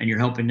and you're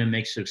helping them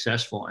make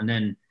successful. And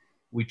then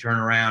we turn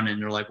around and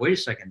they're like, wait a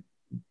second,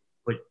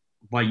 but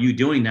by you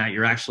doing that,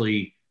 you're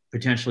actually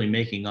potentially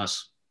making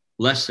us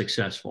less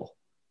successful.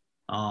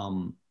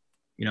 And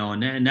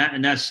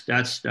that's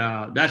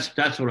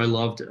what I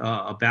loved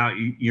about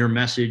your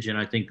message. And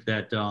I think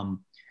that,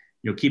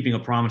 keeping a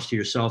promise to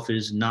yourself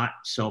is not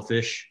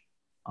selfish.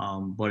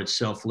 but it's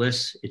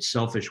selfless. It's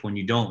selfish when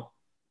you don't.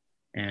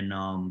 And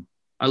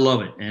I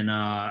love it. And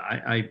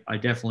I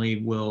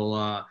definitely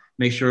will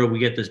make sure we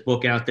get this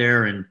book out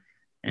there, and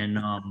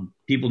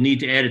people need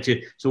to add it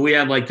to. So we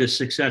have like this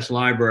success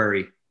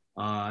library,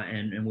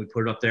 and we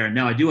put it up there. And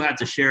now I do have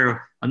to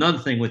share another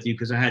thing with you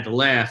because I had to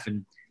laugh.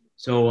 And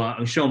so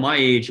I'm showing my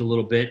age a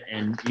little bit.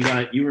 And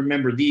you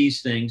remember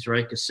these things,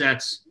 right?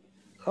 Cassettes.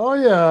 Oh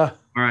yeah.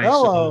 All right.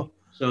 Hello.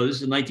 So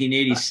this is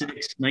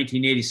 1986,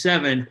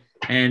 1987.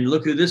 And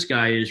look who this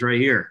guy is right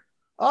here.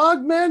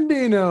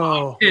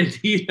 Ogmandino.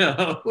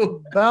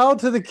 Ogmandino. Bow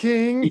to the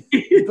king.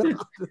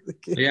 Bow to the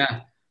king.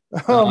 Yeah.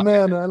 Oh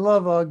man, I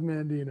love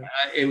Ogmandino.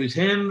 It was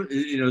him.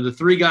 The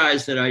three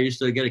guys that I used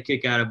to get a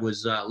kick out of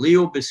was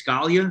Leo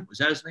Biscaglia. Was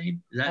that his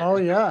name? Oh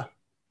yeah.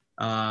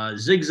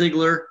 Zig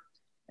Ziglar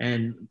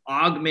and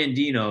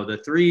Ogmandino. The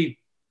three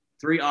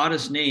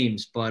oddest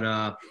names,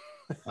 but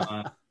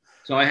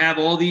so I have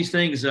all these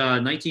things.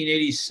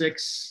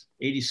 1986,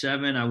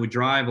 87. I would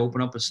drive,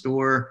 open up a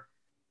store,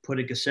 put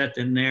a cassette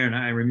in there, and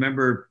I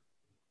remember,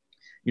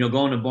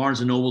 going to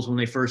Barnes and Nobles when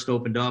they first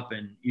opened up,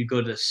 and you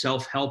go to the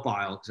self-help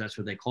aisle because that's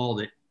what they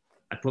called it.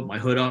 I put my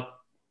hood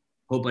up,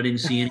 hope I didn't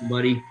see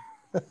anybody,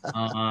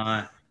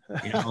 and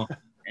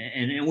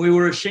we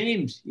were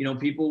ashamed.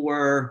 People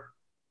were,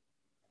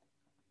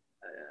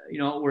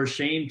 were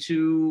ashamed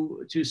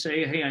to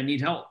say, "Hey, I need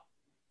help.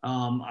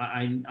 Can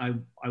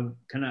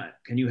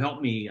you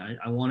help me?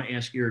 I want to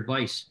ask your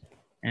advice."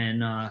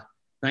 And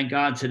thank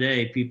God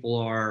today people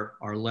are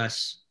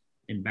less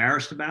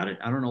embarrassed about it.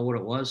 I don't know what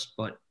it was,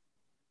 but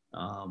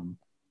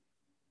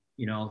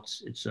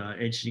it's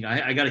interesting.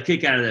 I got a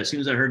kick out of that as soon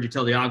as I heard you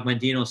tell the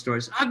Ogmandino story.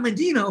 It's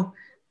Ogmandino,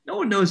 no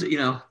one knows it.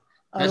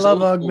 I love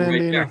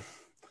Ogmandino. Right,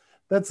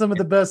 that's some of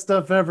the best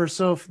stuff ever.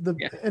 So if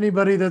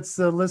anybody that's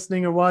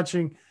listening or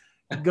watching,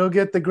 go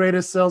get The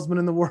Greatest Salesman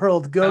in the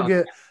World. Go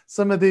get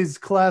some of these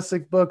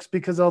classic books,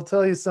 because I'll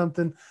tell you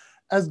something.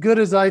 As good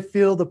as I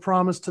feel The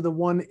Promise to the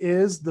One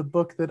is, the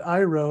book that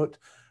I wrote,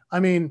 I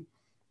mean,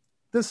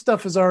 this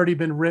stuff has already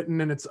been written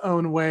in its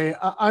own way.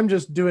 I'm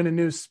just doing a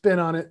new spin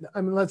on it.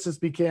 I mean, let's just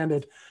be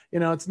candid.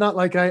 It's not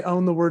like I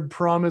own the word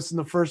promise and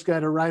the first guy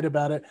to write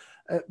about it.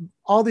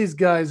 All these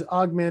guys,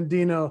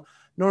 Ogmandino,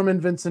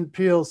 Norman Vincent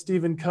Peale,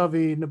 Stephen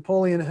Covey,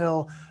 Napoleon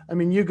Hill. I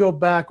mean, you go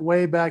back,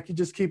 way back, you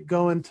just keep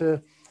going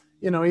to,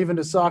 even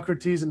to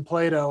Socrates and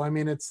Plato. I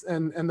mean, it's,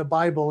 and the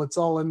Bible, it's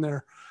all in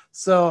there.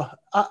 So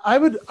I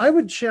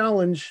would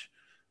challenge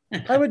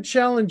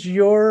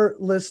your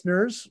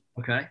listeners.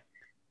 Okay.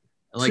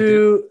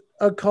 To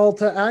a call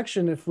to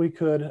action, if we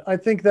could. I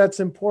think that's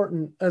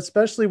important,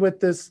 especially with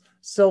this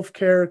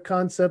self-care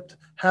concept,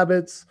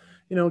 habits,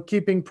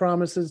 keeping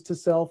promises to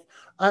self.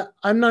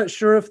 I'm not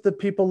sure if the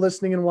people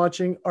listening and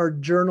watching are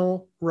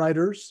journal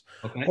writers,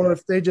 or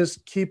if they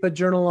just keep a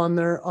journal on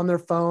their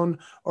phone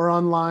or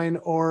online,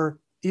 or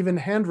even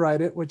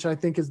handwrite it, which I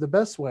think is the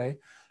best way,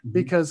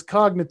 because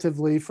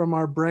cognitively, from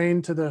our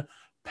brain to the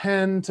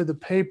pen to the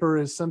paper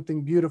is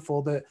something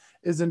beautiful that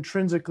is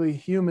intrinsically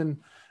human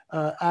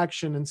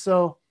action. And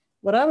so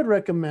what I would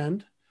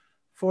recommend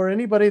for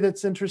anybody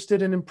that's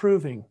interested in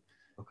improving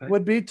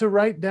would be to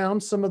write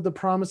down some of the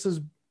promises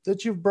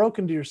that you've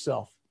broken to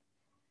yourself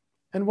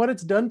and what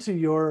it's done to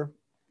your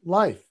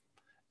life.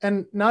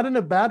 And not in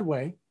a bad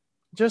way,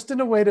 just in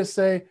a way to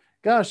say,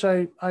 gosh,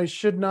 I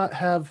should not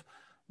have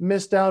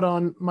missed out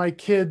on my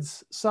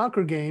kid's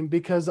soccer game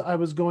because I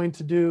was going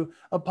to do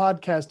a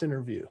podcast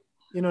interview.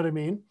 You know what I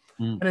mean?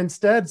 And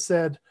instead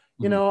said,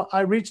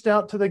 I reached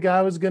out to the guy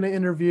I was going to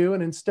interview,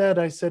 and instead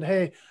I said,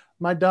 hey,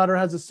 my daughter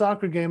has a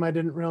soccer game. I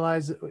didn't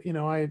realize,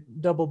 I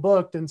double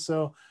booked. And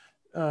so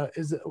do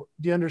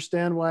you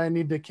understand why I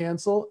need to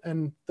cancel?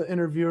 And the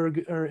interviewer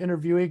or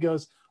interviewee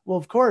goes, well,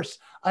 of course,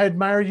 I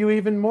admire you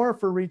even more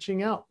for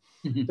reaching out.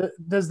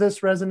 Does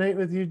this resonate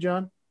with you,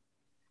 John?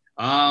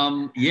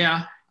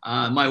 Yeah.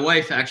 My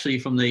wife actually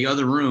from the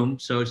other room.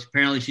 So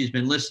apparently she's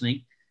been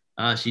listening.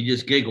 She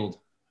just giggled,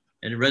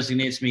 and it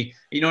resonates with me.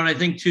 And I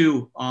think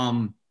too,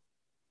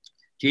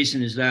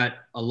 Jason, is that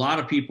a lot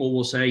of people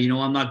will say,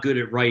 I'm not good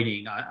at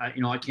writing.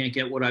 I can't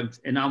get what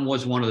and I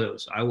was one of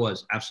those. I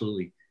was,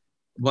 absolutely.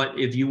 But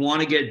if you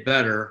want to get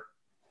better,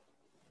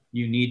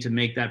 you need to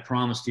make that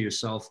promise to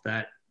yourself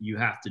that you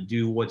have to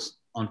do what's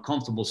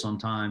uncomfortable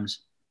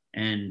sometimes.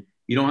 And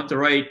you don't have to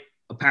write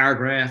a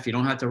paragraph. You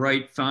don't have to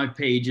write 5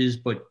 pages,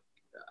 but,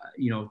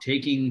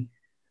 taking,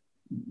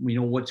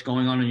 what's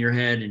going on in your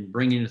head and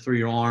bringing it through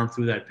your arm,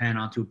 through that pen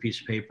onto a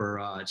piece of paper.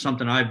 It's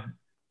something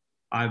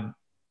I've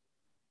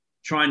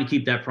trying to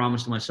keep that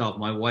promise to myself.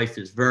 My wife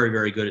is very,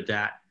 very good at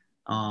that.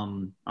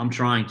 I'm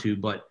trying to,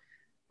 but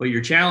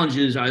your challenge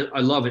is, I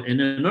love it. And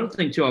then another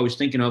thing too, I was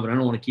thinking of, and I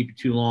don't want to keep it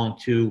too long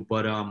too,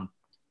 but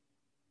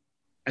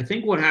I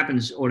think what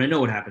happens, or I know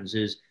what happens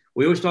is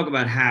we always talk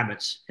about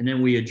habits and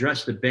then we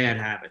address the bad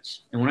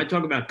habits. And when I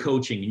talk about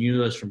coaching, and you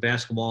know this from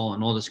basketball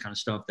and all this kind of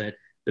stuff, that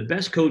the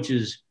best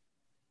coaches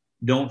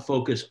don't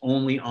focus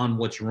only on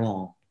what's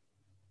wrong.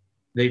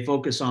 They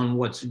focus on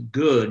what's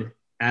good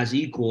as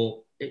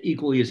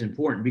equally as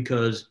important,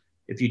 because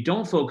if you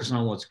don't focus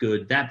on what's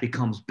good, that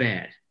becomes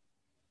bad.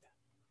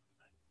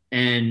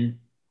 And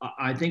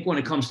I think when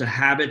it comes to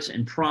habits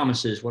and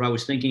promises, what I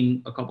was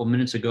thinking a couple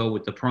minutes ago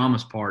with the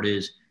promise part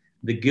is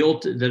the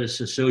guilt that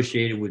is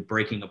associated with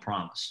breaking a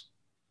promise.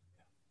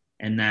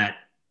 And that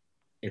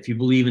if you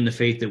believe in the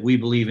faith that we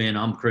believe in,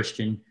 I'm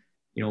Christian,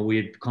 you know, we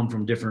had come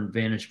from different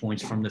vantage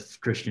points from the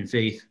Christian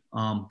faith,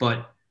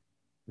 but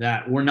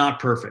that we're not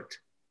perfect,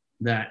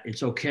 that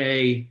it's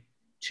okay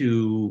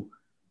to,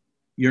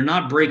 you're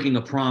not breaking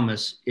a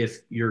promise if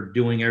you're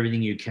doing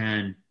everything you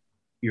can.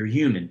 You're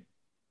human.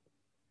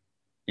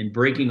 And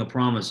breaking a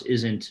promise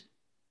isn't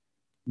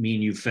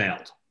mean you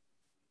failed.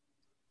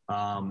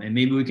 And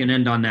maybe we can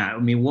end on that. I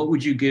mean, what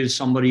would you give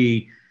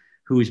somebody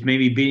who is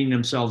maybe beating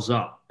themselves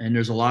up? And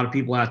there's a lot of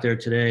people out there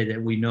today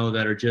that we know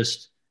that are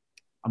just,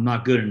 I'm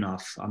not good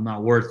enough. I'm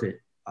not worth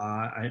it.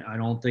 I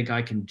don't think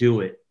I can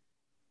do it.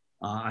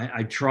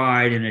 I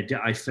tried and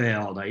I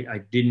failed. I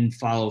didn't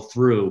follow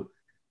through.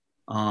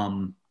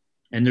 And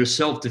there's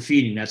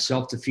self-defeating, that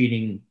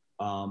self-defeating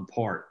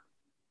part.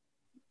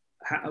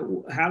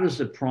 How does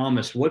the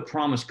promise, what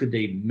promise could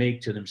they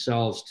make to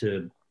themselves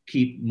to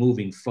keep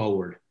moving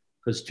forward?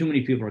 Because too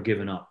many people are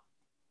giving up.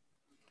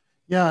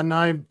 Yeah, and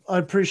I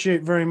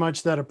appreciate very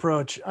much that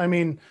approach. I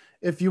mean,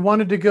 if you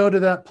wanted to go to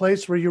that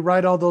place where you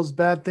write all those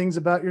bad things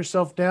about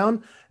yourself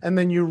down, and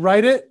then you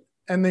write it,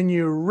 and then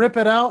you rip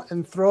it out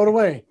and throw it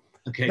away.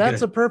 Okay, that's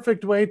good. A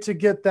perfect way to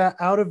get that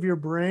out of your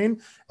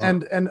brain.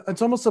 And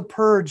it's almost a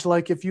purge,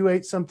 like if you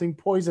ate something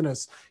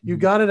poisonous, you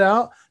got it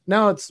out,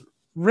 now it's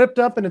ripped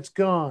up and it's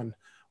gone.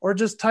 Or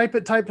just type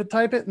it,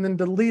 and then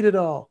delete it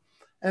all.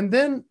 And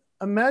then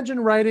imagine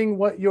writing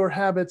what your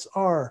habits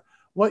are,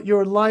 what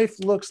your life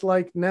looks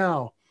like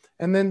now,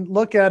 and then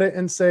look at it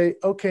and say,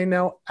 okay,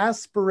 now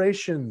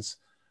aspirations.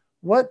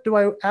 What do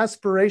I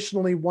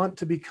aspirationally want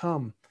to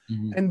become?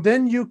 And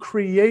then you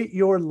create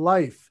your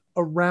life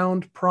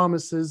around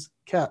promises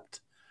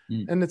kept.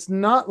 And it's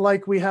not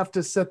like we have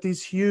to set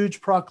these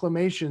huge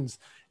proclamations.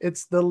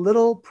 It's the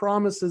little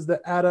promises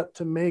that add up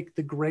to make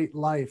the great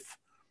life.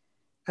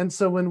 And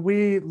so when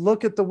we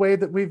look at the way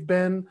that we've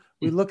been,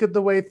 we look at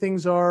the way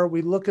things are,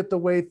 we look at the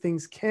way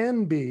things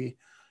can be,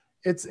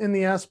 it's in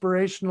the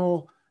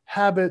aspirational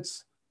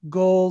habits,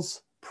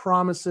 goals,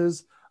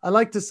 promises. I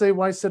like to say,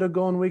 why set a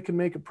goal and we can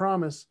make a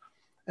promise?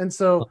 And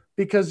so,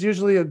 because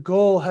usually a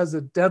goal has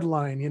a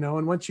deadline, you know,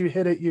 and once you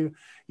hit it, you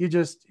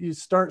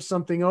start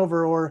something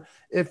over. Or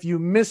if you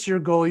miss your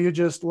goal, you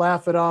just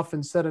laugh it off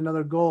and set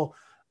another goal.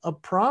 A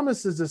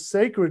promise is a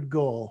sacred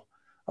goal.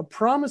 A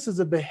promise is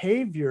a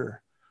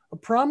behavior. A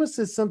promise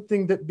is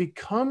something that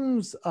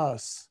becomes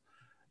us.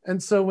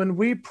 And so when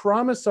we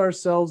promise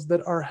ourselves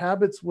that our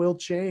habits will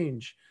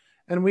change,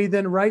 and we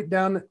then write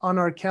down on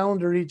our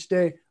calendar each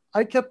day,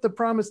 I kept the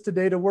promise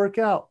today to work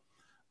out.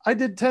 I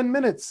did 10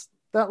 minutes.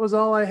 That was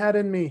all I had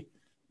in me.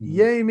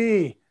 Yay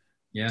me.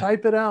 Yeah.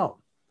 Type it out.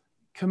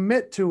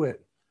 Commit to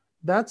it.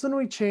 That's when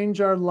we change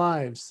our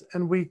lives.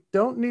 And we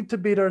don't need to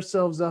beat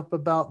ourselves up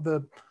about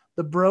the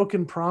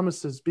broken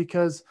promises,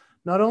 because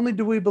not only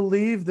do we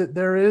believe that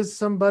there is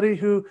somebody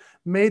who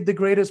made the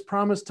greatest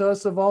promise to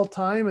us of all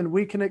time, and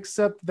we can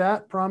accept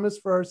that promise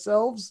for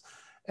ourselves,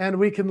 and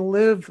we can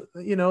live,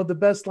 you know, the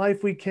best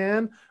life we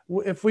can.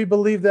 If we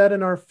believe that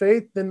in our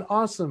faith, then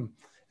awesome.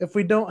 If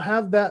we don't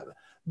have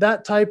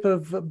that type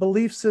of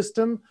belief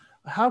system,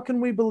 how can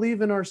we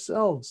believe in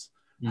ourselves?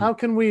 How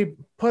can we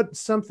put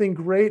something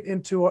great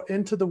into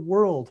the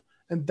world?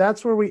 And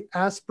that's where we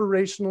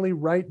aspirationally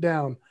write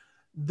down,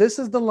 this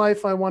is the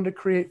life I want to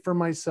create for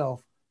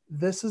myself.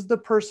 This is the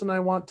person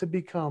I want to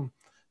become.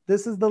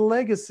 This is the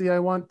legacy I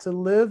want to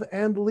live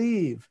and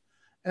leave.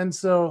 And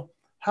so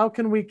how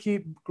can we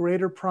keep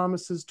greater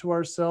promises to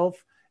ourselves?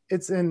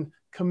 It's in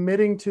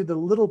committing to the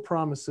little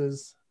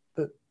promises,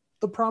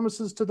 the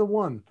promises to the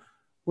one,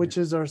 which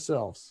is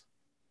ourselves.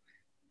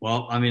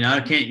 Well, I mean,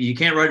 you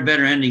can't write a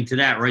better ending to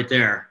that right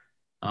there.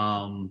 You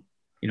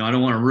know, I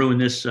don't want to ruin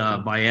this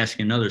by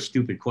asking another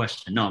stupid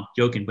question. No, I'm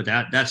joking, but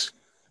that's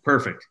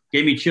perfect.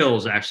 Gave me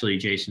chills, actually,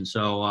 Jason.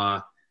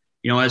 So,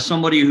 you know, as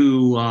somebody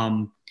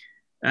who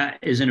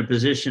is in a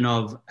position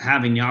of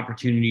having the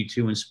opportunity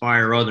to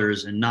inspire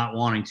others and not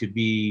wanting to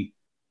be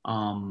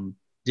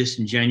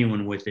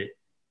disingenuous with it,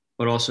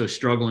 but also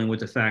struggling with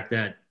the fact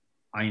that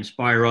I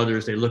inspire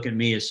others. They look at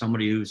me as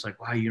somebody who's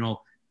like, wow, you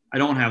know, I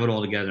don't have it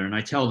all together. And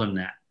I tell them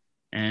that.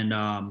 And,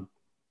 you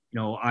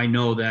know, I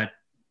know that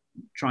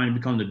trying to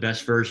become the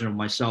best version of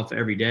myself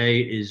every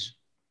day is,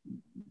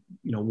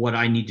 you know, what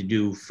I need to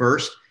do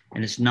first.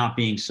 And it's not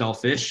being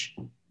selfish.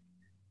 You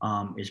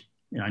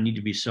know, I need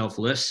to be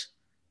selfless.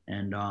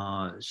 And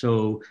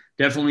so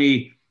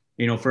definitely,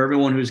 you know, for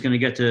everyone who's going to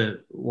get to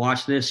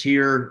watch this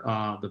here,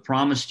 The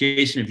Promise,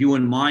 Jason, if you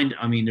wouldn't mind,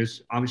 I mean,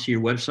 there's obviously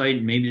your website,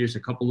 and maybe there's a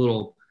couple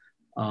little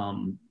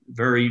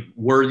very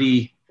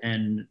worthy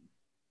and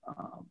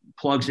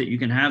plugs that you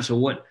can have. So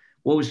what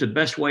was the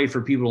best way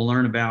for people to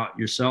learn about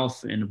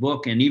yourself and the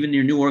book, and even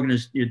your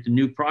the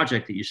new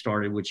project that you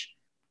started, which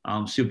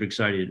I'm super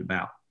excited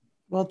about?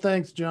 Well,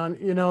 thanks, John.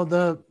 You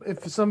know,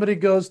 if somebody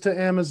goes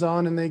to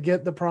Amazon and they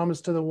get The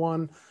Promise to the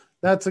One,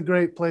 that's a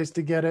great place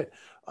to get it.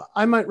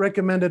 I might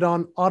recommend it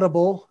on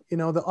Audible,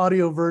 the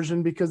audio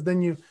version, because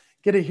then you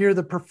get to hear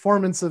the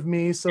performance of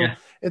me. So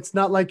it's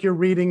not like you're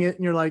reading it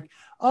and you're like,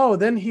 oh,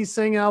 then he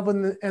sang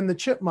Alvin and the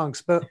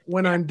Chipmunks. But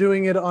when I'm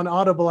doing it on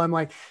Audible, I'm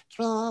like,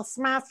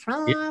 Christmas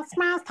time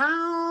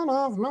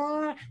is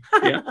more.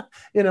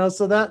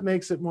 So that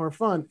makes it more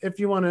fun if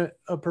you want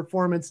a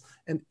performance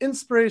and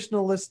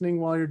inspirational listening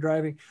while you're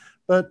driving.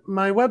 But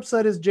my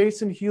website is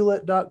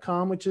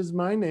jasonhewlett.com, which is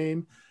my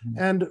name.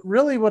 And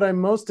really what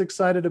I'm most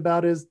excited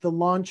about is the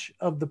launch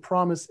of the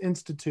Promise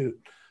Institute.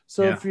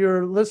 So if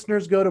your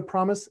listeners go to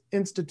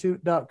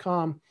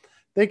promiseinstitute.com,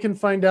 they can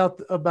find out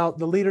about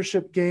the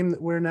leadership game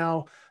that we're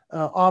now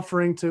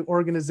offering to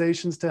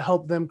organizations to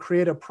help them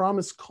create a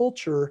promise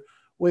culture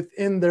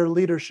within their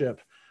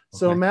leadership.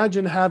 So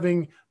imagine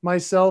having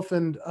myself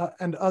and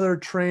other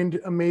trained,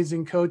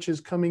 amazing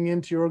coaches coming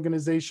into your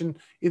organization,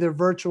 either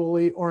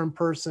virtually or in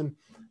person,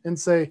 and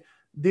say,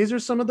 these are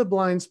some of the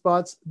blind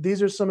spots.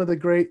 These are some of the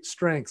great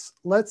strengths.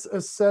 Let's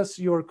assess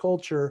your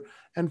culture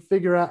and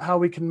figure out how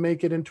we can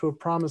make it into a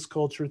promise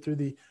culture through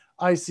the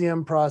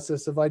ICM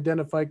process of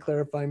identify,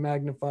 clarify,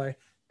 magnify,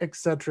 et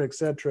cetera, et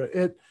cetera.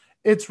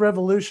 It's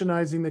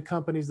revolutionizing the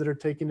companies that are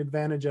taking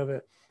advantage of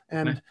it.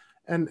 And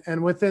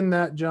within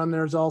that, John,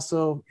 there's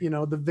also,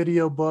 the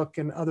video book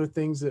and other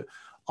things, that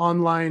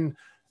online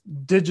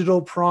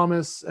digital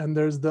promise, and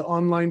there's the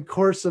online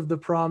course of the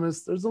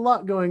promise. There's a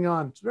lot going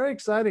on. It's very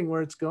exciting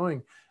where it's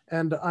going.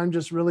 And I'm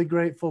just really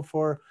grateful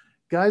for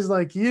guys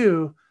like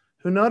you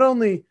who not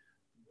only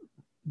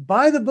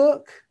buy the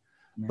book,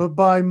 but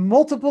buy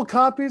multiple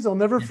copies. I'll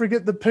never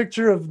forget the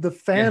picture of the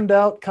fanned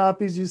out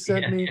copies you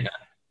sent me,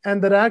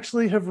 and that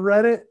actually have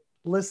read it,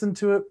 listened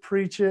to it,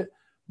 preach it.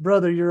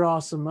 Brother, you're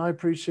awesome. I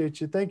appreciate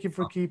you. Thank you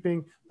for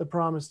keeping the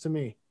promise to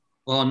me.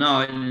 Well,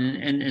 no,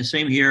 and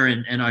same here.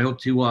 And I hope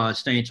to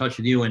stay in touch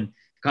with you. And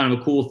kind of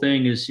a cool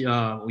thing is you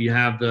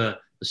have the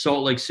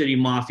Salt Lake City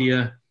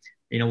Mafia,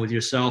 with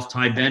yourself,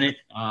 Ty Bennett.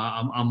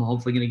 I'm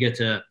hopefully going to get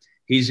to,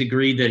 he's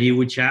agreed that he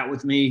would chat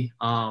with me.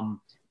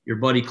 Your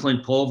buddy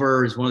Clint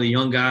Pulver is one of the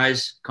young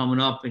guys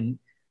coming up. And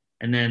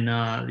then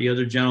the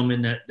other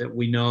gentleman that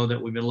we know that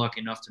we've been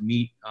lucky enough to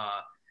meet.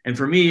 And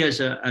for me,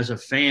 as a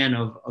fan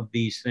of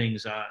these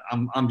things,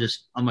 I'm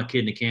a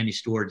kid in a candy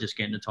store just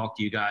getting to talk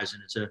to you guys.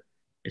 And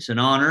it's an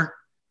honor,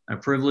 a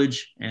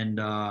privilege, and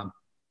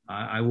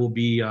I will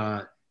be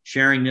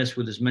sharing this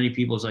with as many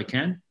people as I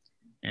can.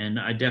 And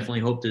I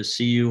definitely hope to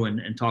see you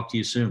and talk to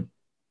you soon.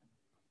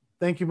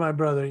 Thank you, my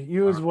brother.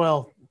 You as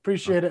well.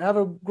 Appreciate it. Have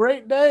a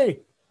great day.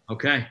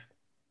 Okay.